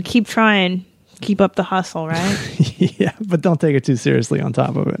 So keep trying. Keep up the hustle, right? Yeah, but don't take it too seriously on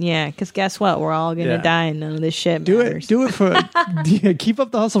top of it. Yeah, because guess what? We're all going to die and none of this shit matters. Do it for... keep up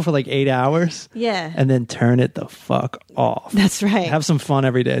the hustle for like 8 hours. Yeah. And then turn it the fuck off. That's right. Have some fun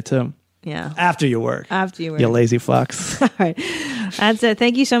every day, too. Yeah. After you work. You lazy fucks. All right. That's it.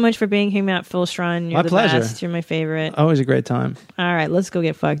 Thank you so much for being here, Matt Philstron. You're my the pleasure. best. You're my favorite. Always a great time. All right. Let's go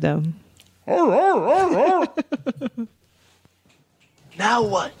get fucked up. Now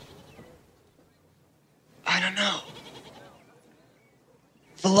what? I don't know.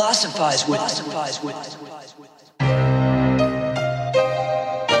 Philosophize with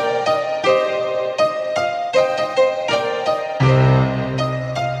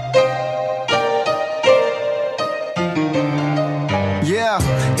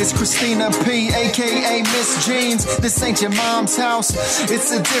It's Christina P, aka Miss Jeans. This ain't your mom's house,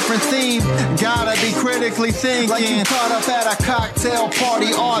 it's a different theme. Gotta be critically thinking. Like you caught up at a cocktail party,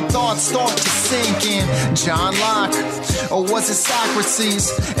 odd thoughts start to sink in. John Locke, or was it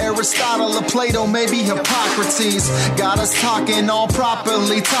Socrates? Aristotle or Plato, maybe Hippocrates. Got us talking all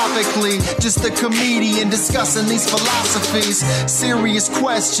properly, topically. Just a comedian discussing these philosophies. Serious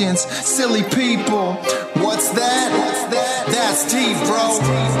questions, silly people. What's that? That's deep, bro.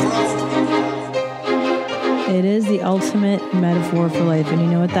 It is the ultimate metaphor for life, and you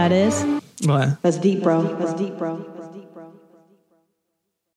know what that is? What? That's deep, bro. That's deep, bro.